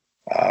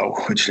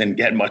 which didn't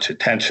get much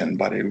attention,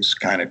 but it was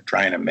kind of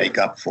trying to make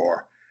up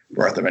for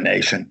Birth of a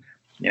Nation.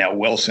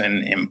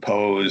 Wilson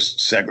imposed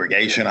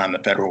segregation on the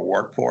federal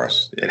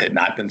workforce. It had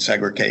not been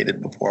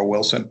segregated before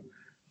Wilson.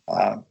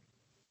 There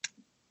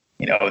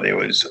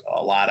was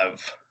a lot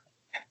of,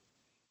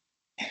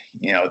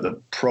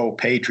 the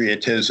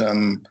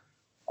pro-patriotism,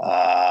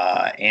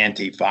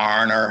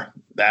 anti-foreigner,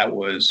 that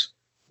was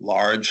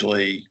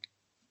largely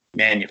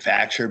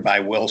manufactured by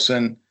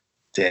Wilson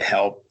to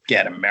help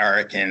get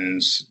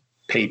Americans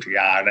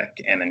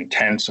patriotic and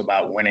intense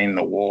about winning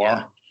the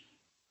war.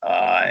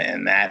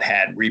 And that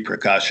had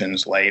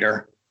repercussions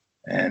later,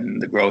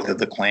 and the growth of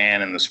the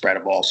Klan and the spread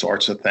of all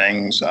sorts of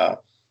things.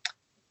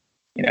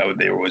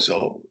 There was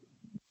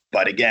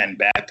but again,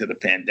 back to the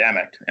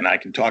pandemic, and I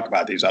can talk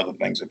about these other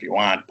things if you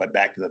want, but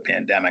back to the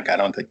pandemic, I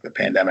don't think the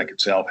pandemic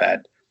itself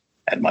had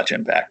much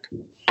impact.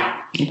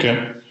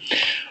 Okay.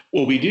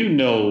 Well, we do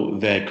know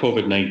that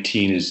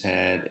COVID-19 has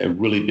had a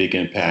really big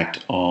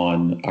impact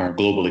on our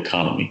global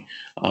economy.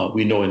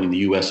 We know in the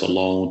U.S.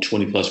 alone,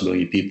 20 plus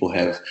million people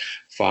have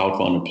filed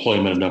for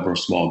unemployment. A number of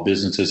small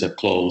businesses have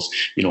closed.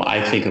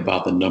 I think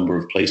about the number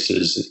of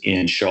places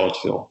in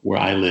Charlottesville, where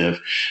I live,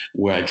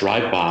 where I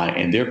drive by,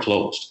 and they're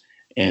closed.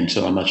 And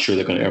so I'm not sure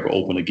they're going to ever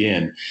open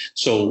again.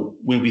 So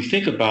when we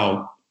think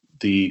about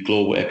the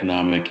global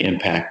economic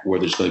impact,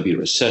 whether it's going to be a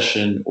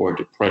recession or a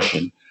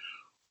depression,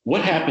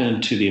 what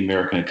happened to the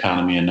American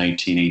economy in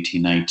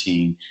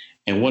 1918-19,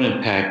 and what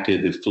impact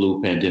did the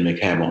flu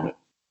pandemic have on it?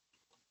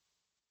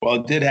 Well,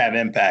 it did have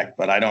impact,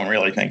 but I don't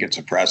really think it's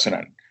a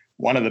precedent.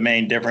 One of the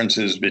main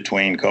differences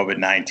between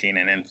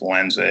COVID-19 and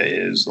influenza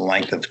is the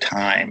length of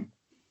time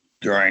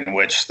during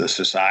which the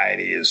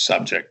society is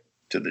subject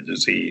to the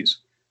disease.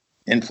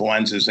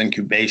 Influenza's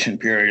incubation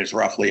period is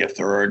roughly a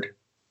third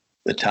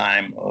the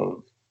time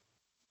of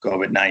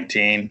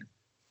COVID-19.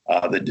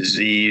 The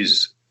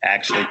disease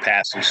actually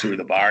passes through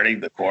the body.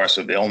 The course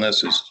of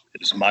illness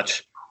is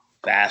much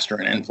faster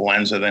in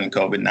influenza than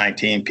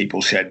COVID-19.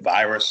 People shed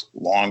virus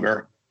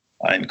longer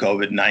in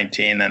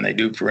COVID-19 than they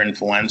do for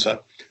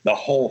influenza. The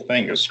whole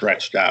thing is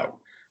stretched out.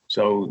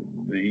 So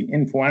the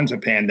influenza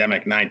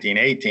pandemic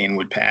 1918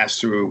 would pass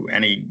through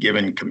any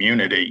given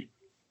community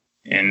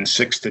in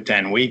 6 to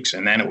 10 weeks,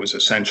 and then it was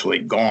essentially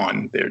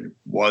gone. There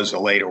was a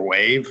later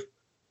wave,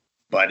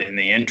 but in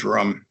the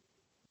interim,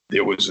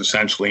 there was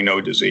essentially no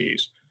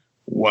disease.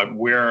 What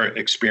we're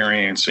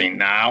experiencing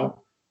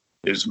now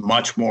is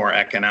much more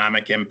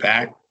economic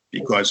impact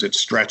because it's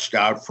stretched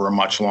out for a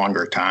much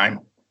longer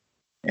time.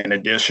 In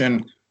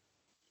addition,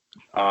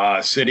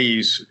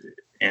 cities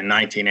in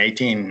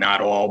 1918,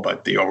 not all,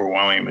 but the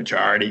overwhelming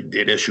majority,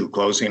 did issue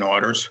closing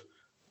orders,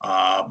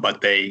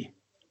 but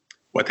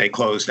what they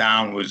closed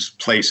down was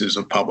places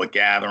of public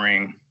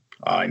gathering,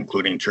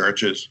 including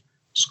churches,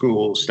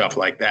 schools, stuff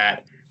like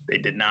that. They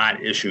did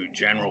not issue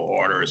general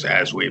orders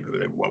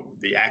what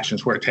the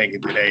actions we're taking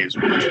today is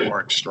much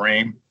more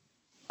extreme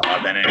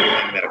than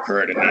anything that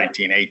occurred in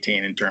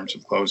 1918 in terms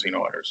of closing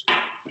orders.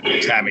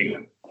 It's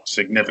having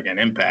significant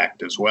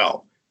impact as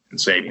well in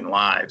saving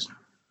lives.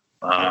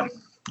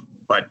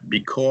 But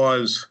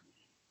because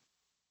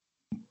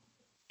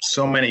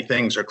so many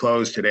things are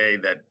closed today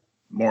that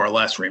more or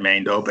less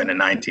remained open in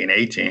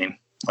 1918,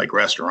 like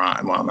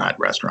not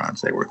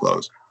restaurants, they were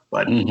closed,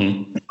 but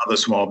other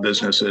small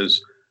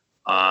businesses,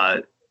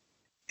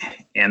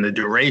 and the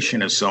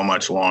duration is so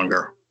much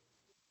longer,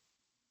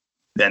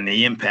 then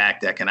the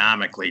impact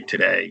economically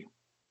today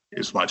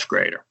is much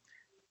greater.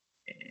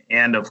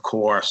 And of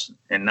course,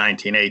 in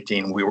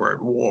 1918, we were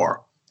at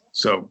war.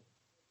 So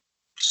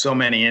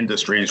many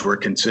industries were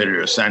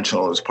considered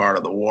essential as part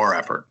of the war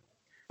effort.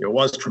 There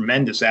was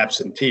tremendous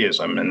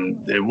absenteeism,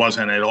 and it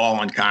wasn't at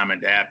all uncommon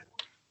to have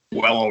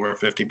well over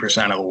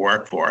 50% of the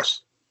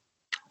workforce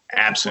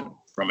absent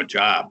from a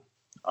job,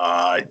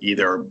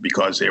 either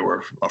because they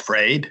were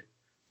afraid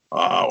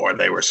or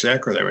they were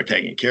sick or they were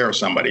taking care of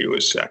somebody who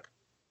was sick.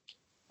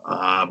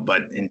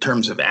 But in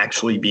terms of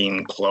actually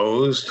being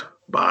closed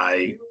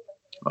by,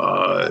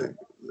 a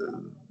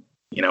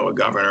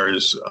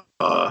governor's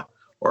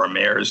or a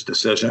mayor's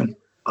decision,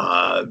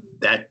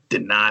 that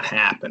did not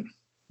happen.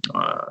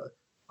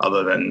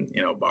 Other than,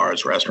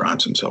 bars,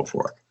 restaurants, and so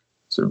forth.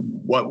 So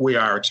what we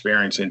are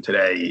experiencing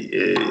today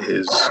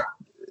is,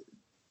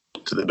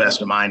 to the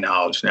best of my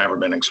knowledge, never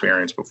been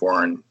experienced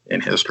before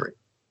in history.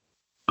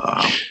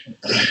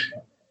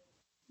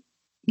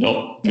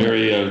 No,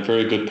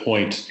 very good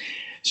point.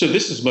 So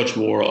this is much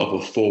more of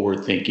a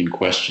forward-thinking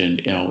question.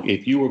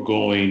 If you were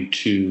going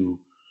to,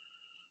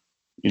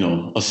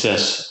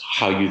 assess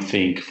how you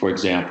think, for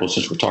example,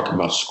 since we're talking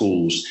about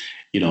schools,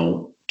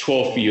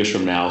 12 years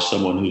from now,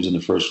 someone who's in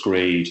the first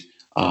grade is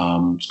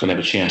going to have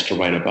a chance to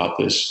write about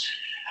this.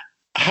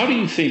 How do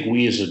you think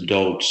we as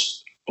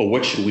adults, or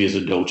what should we as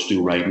adults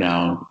do right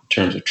now in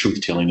terms of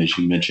truth-telling, as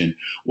you mentioned?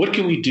 What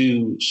can we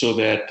do so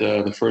that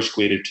the first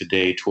grader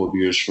today, 12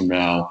 years from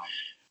now,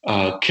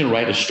 can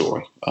write a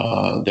story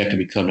that can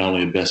become not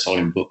only a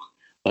best-selling book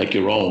like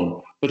your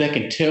own, but that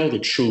can tell the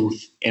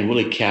truth and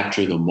really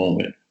capture the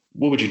moment?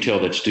 What would you tell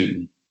that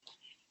student?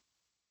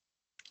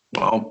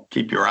 Well,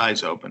 keep your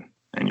eyes open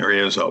and your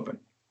ears open,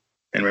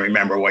 and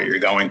remember what you're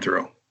going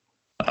through.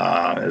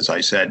 As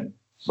I said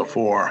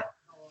before,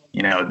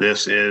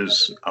 this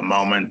is a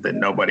moment that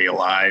nobody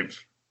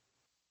alive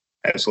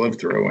has lived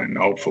through, and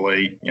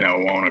hopefully,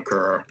 won't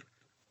occur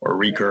or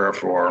recur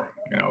for,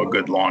 a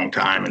good long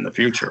time in the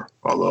future.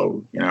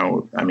 Although,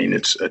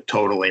 it's a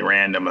totally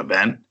random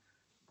event.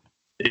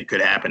 It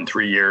could happen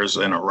 3 years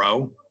in a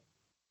row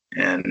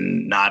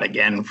and not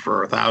again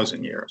for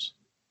 1,000 years.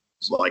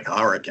 It's like a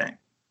hurricane.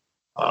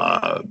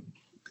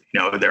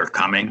 They're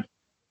coming.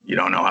 You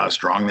don't know how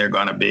strong they're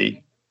going to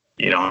be.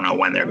 You don't know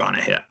when they're going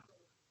to hit.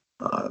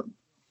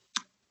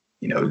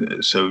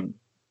 So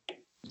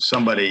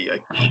somebody, a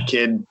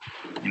kid,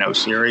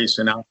 serious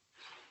enough,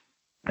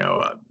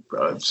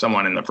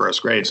 someone in the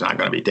first grade is not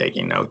going to be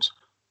taking notes,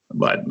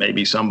 but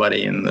maybe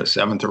somebody in the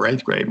 7th or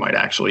 8th grade might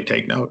actually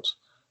take notes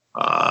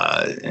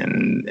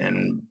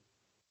and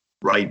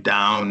write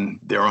down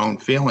their own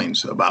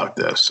feelings about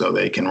this so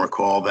they can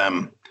recall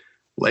them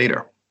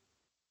later.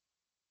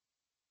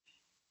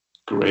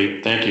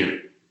 Great. Thank you.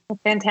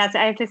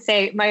 Fantastic. I have to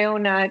say, my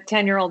own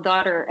 10-year-old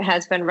daughter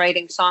has been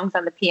writing songs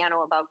on the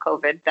piano about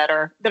COVID that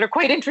are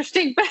quite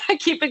interesting, but I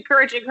keep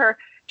encouraging her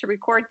to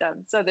record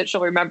them so that she'll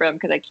remember them,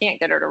 because I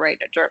can't get her to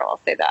write a journal. I'll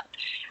say that.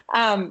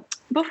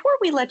 Before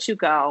we let you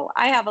go,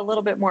 I have a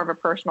little bit more of a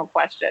personal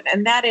question,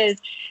 and that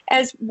is,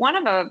 as one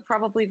of a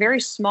probably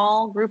very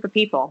small group of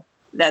people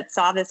that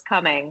saw this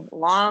coming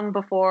long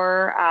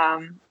before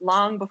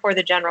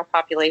the general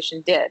population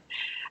did,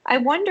 I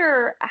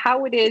wonder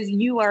how it is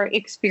you are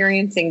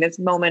experiencing this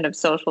moment of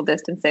social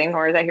distancing,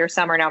 or as I hear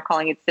some are now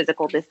calling it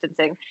physical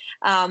distancing.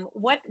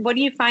 What do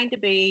you find to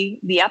be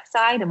the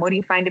upside, and what do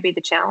you find to be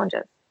the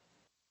challenges?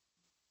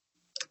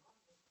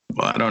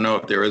 Well, I don't know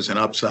if there is an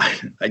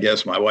upside. I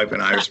guess my wife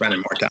and I are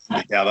spending more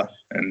time together,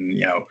 and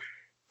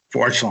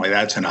fortunately,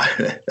 that's an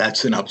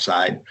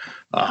upside.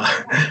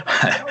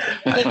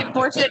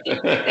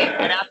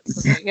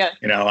 Yeah.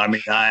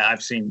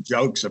 I've seen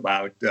jokes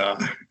about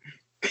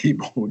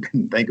people who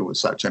didn't think it was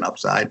such an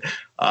upside.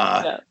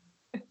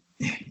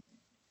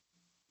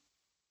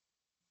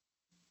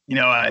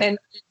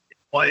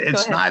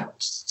 It's not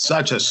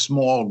such a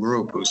small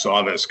group who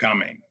saw this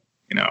coming.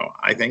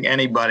 I think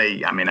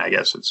anybody, I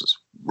guess it's a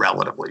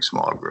relatively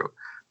small group,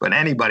 but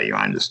anybody who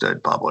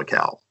understood public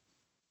health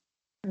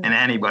and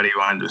anybody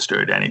who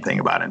understood anything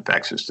about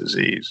infectious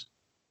disease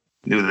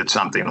knew that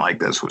something like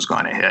this was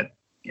going to hit.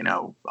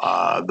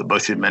 The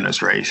Bush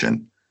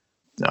administration,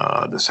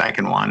 the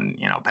second one,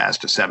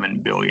 passed a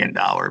 $7 billion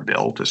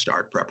bill to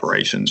start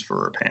preparations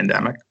for a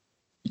pandemic.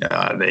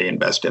 They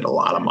invested a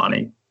lot of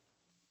money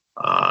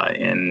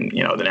in,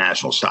 the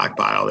national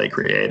stockpile they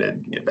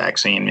created,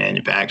 vaccine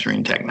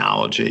manufacturing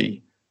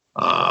technology,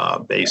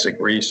 basic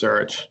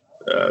research,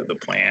 the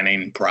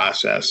planning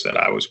process that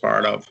I was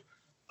part of.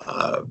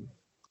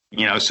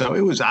 So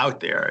it was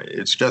out there.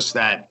 It's just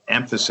that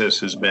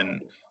emphasis has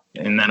been,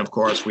 and then of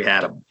course we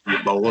had the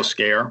Ebola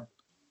scare.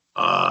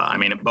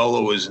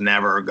 Ebola was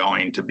never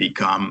going to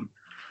become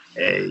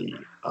a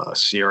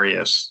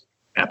serious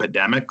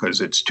epidemic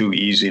because it's too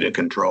easy to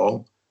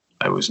control.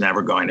 It was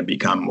never going to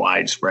become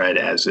widespread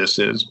as this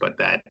is, but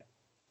that,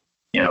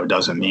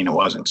 doesn't mean it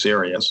wasn't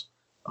serious.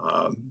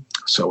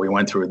 So we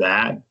went through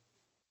that.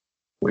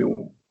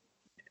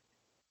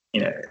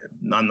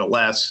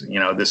 Nonetheless,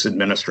 this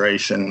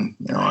administration,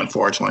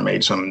 unfortunately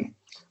made some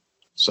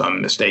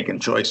mistaken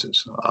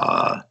choices.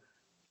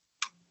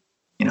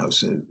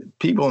 So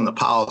people in the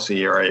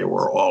policy area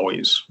were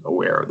always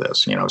aware of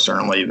this.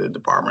 Certainly the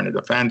Department of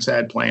Defense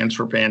had plans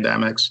for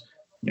pandemics,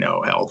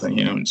 Health and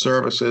Human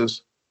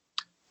Services.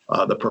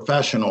 The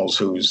professionals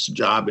whose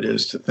job it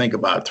is to think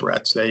about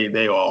threats,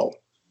 they all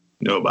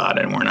knew about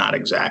it and were not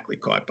exactly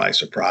caught by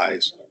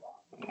surprise.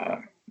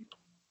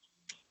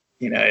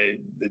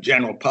 The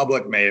general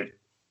public may have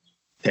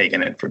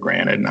taken it for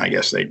granted, and I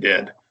guess they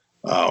did,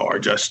 or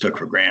just took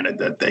for granted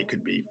that they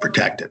could be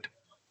protected.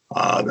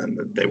 Then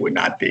they would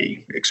not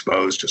be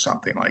exposed to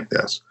something like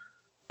this.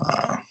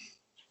 But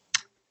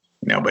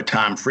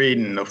Tom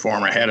Frieden, the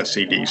former head of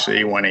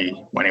CDC, when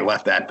he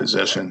left that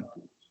position,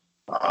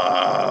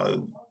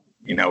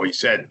 he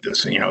said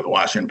this. The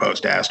Washington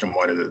Post asked him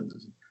what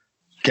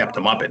kept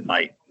him up at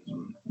night,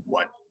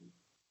 what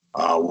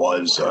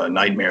was a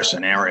nightmare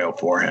scenario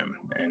for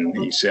him, and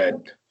he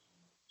said,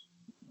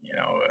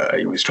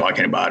 he was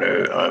talking about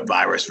a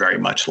virus very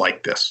much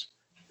like this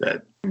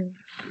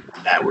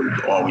that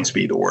would always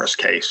be the worst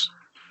case.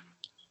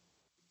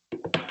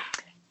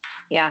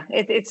 Yeah,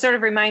 it sort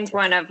of reminds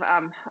one of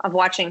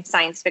watching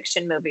science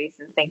fiction movies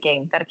and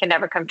thinking that it can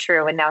never come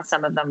true, and now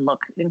some of them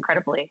look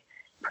incredibly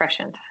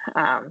prescient.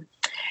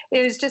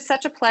 It was just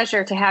such a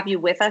pleasure to have you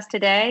with us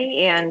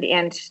today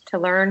and to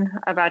learn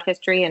about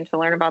history and to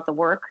learn about the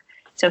work.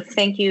 So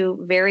thank you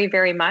very,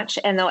 very much.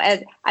 And though,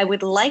 as I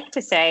would like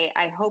to say,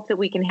 I hope that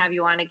we can have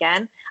you on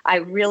again. I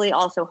really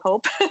also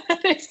hope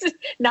it's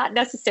not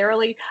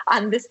necessarily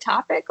on this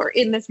topic or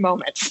in this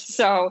moment.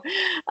 So,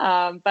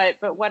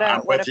 but what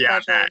a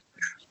pleasure.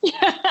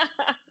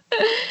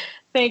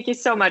 Thank you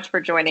so much for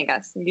joining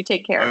us. You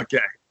take care. Okay.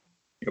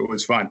 It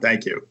was fun.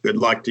 Thank you. Good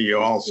luck to you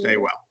all. Stay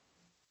well.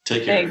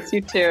 Take care. Thanks.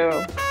 You too.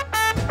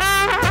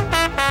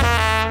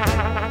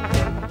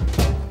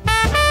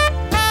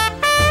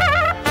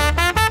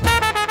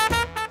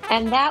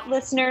 And that,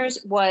 listeners,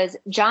 was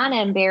John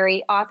M.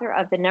 Barry, author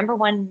of the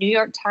 #1 New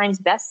York Times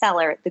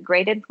bestseller, The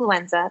Great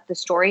Influenza, The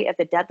Story of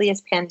the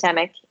Deadliest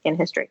Pandemic in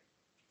History.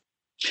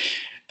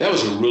 That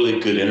was a really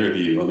good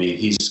interview. I mean,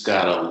 he's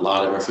got a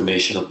lot of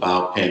information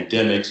about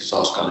pandemics. He's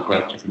also got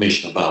great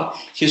information about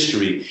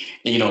history.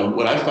 And,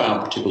 what I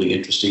found particularly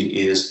interesting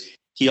is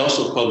he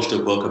also published a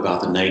book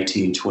about the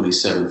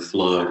 1927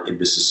 flood in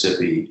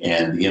Mississippi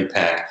and the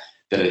impact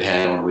that it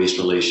had on race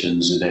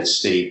relations in that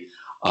state.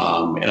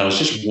 And I was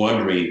just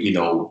wondering,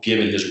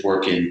 given his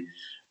work in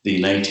the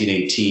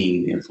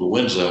 1918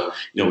 influenza,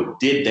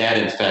 did that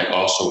in fact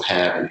also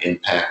have an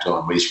impact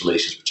on race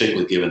relations,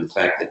 particularly given the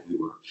fact that we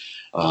were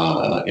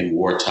in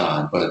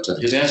wartime? But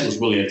his answer was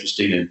really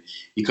interesting, and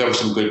he covered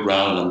some good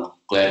ground, and I'm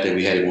glad that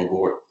we had him on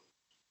board.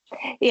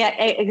 Yeah,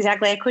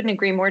 exactly. I couldn't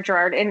agree more,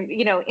 Gerard. And,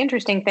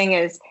 interesting thing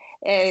is,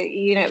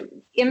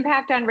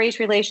 impact on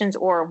race relations,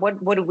 or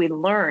what do we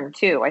learn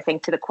too? I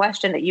think to the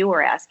question that you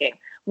were asking,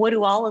 what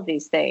do all of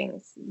these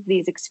things,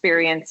 these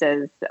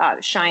experiences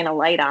shine a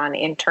light on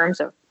in terms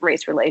of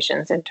race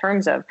relations, in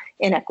terms of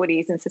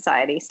inequities in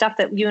society, stuff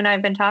that you and I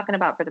have been talking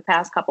about for the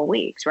past couple of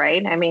weeks,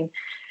 right? I mean,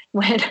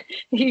 when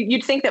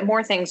you'd think that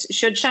more things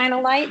should shine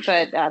a light,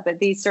 but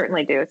these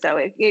certainly do. So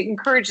it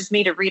encourages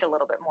me to read a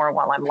little bit more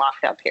while I'm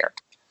locked up here.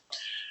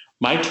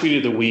 My tweet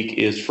of the week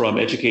is from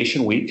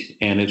Education Week,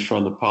 and it's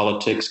from the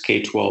Politics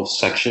K-12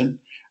 section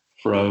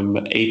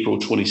from April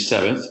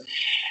 27th.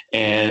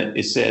 And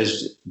it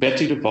says,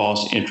 Betsy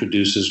DeVos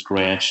introduces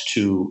grants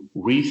to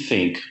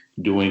rethink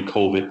during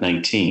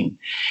COVID-19.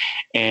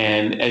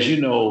 And as you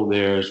know,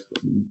 there's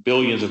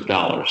billions of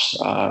dollars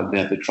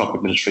that the Trump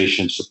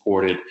administration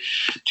supported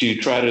to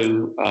try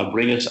to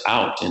bring us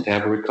out and to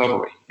have a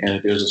recovery.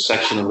 And there's a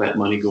section of that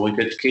money going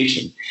to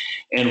education.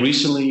 And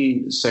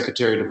recently,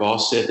 Secretary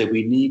DeVos said that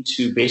we need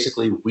to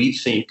basically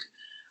rethink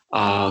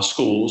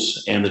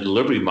schools and the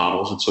delivery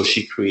models. And so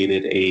she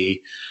created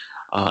a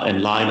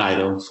line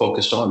item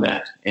focused on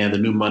that. And the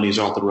new money is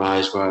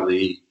authorized by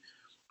the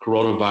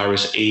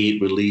Coronavirus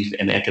Aid, Relief,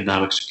 and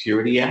Economic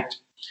Security Act.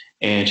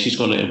 And she's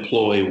going to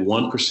employ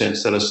 1%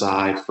 set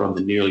aside from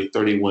the nearly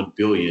 $31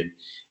 billion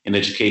in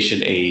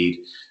education aid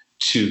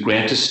to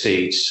grant to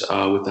states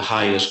with the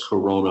highest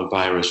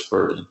coronavirus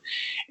burden.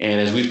 And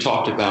as we've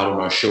talked about on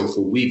our show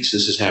for weeks,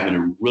 this is having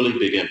a really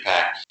big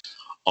impact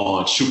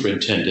on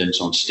superintendents,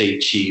 on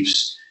state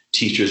chiefs,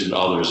 teachers, and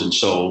others. And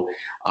so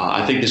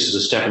I think this is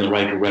a step in the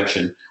right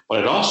direction. But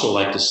I'd also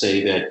like to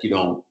say that,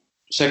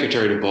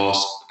 Secretary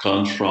DeVos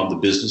comes from the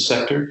business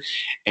sector,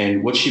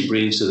 and what she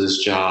brings to this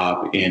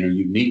job in a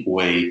unique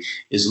way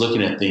is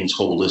looking at things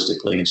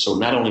holistically. And so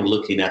not only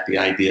looking at the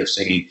idea of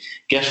saying,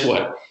 guess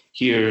what,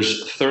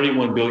 here's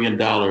 $31 billion,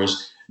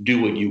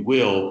 do what you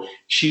will.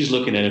 She's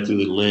looking at it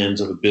through the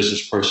lens of a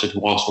business person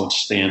who also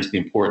understands the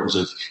importance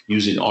of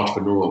using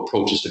entrepreneurial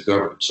approaches to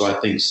government. So I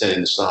think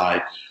setting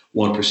aside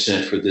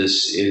 1% for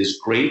this is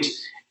great,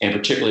 and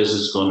particularly as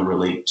it's going to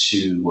relate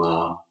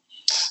to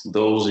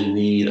those in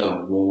need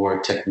of more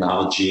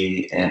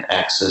technology and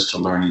access to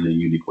learning in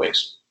unique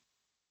ways.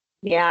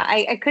 Yeah,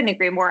 I couldn't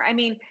agree more. I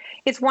mean,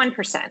 it's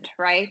 1%,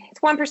 right? It's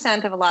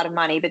 1% of a lot of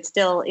money, but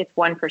still it's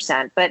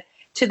 1%. But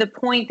to the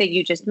point that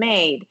you just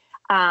made,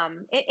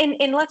 and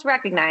let's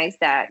recognize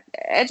that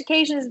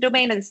education is a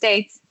domain of the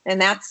states, and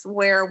that's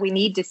where we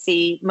need to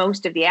see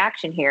most of the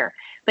action here.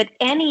 But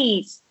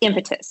any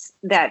impetus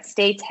that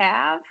states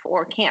have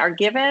or are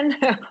given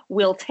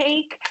will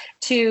take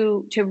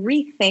to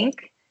rethink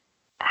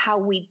how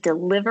we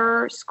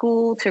deliver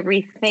school, to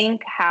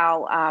rethink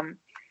how,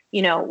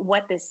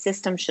 what this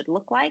system should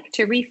look like,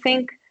 to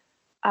rethink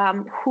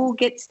who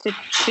gets to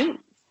choose,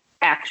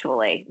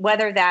 actually,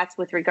 whether that's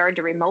with regard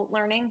to remote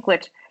learning,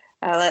 which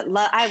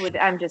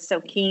I'm just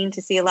so keen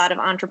to see a lot of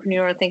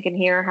entrepreneurial thinking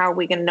here. How are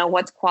we going to know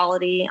what's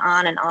quality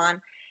on and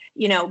on?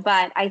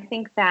 But I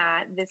think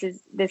that this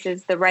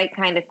is the right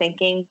kind of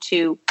thinking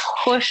to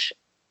push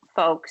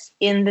folks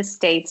in the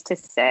states to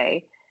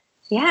say,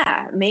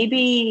 yeah,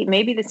 maybe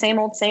the same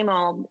old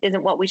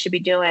isn't what we should be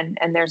doing,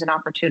 and there's an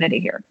opportunity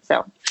here.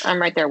 So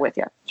I'm right there with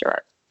you,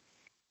 Gerard.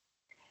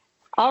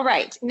 All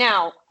right.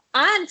 Now,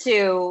 On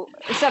to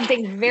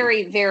something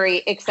very,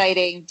 very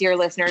exciting, dear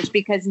listeners,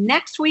 because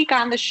next week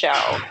on the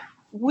show,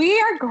 we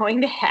are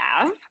going to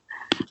have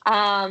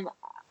a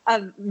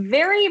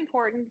very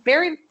important,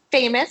 very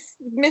famous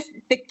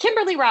the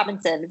Kimberly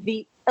Robinson,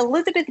 the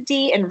Elizabeth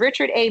D. and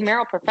Richard A.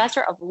 Merrill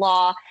Professor of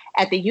Law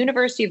at the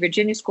University of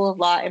Virginia School of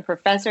Law and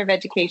Professor of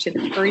Education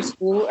at the Curry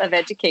School of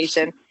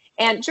Education.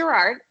 And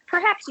Gerard,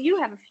 perhaps you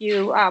have a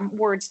few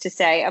words to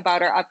say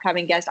about our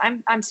upcoming guest.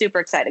 I'm super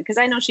excited because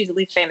I know she's at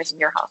least famous in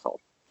your household.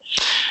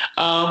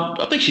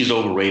 I think she's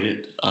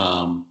overrated.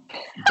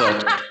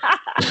 But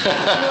You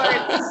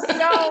are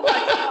so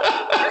much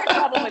you're in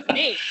trouble with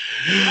me.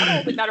 I've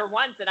only met her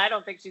once, and I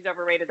don't think she's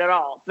overrated at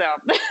all. So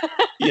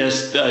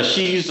yes,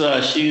 she's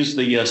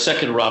the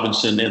second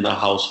Robinson in the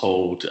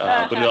household.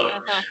 But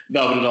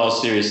in all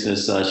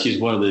seriousness, she's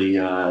one of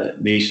the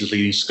nation's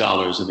leading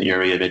scholars in the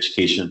area of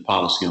education,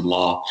 policy, and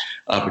law,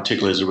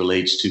 particularly as it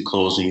relates to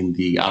closing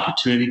the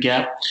opportunity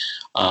gap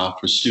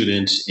for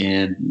students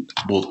in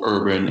both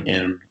urban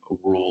and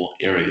rural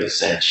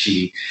areas. And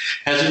she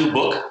has a new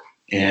book,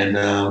 and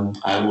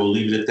I will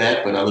leave it at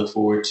that, but I look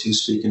forward to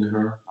speaking to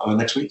her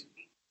next week.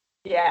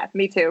 Yeah,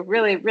 me too.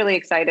 Really, really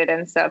excited.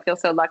 And so I feel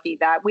so lucky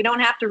that we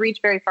don't have to reach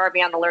very far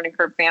beyond the Learning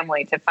Curve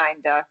family to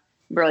find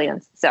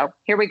brilliance. So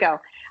here we go.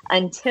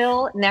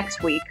 Until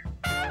next week,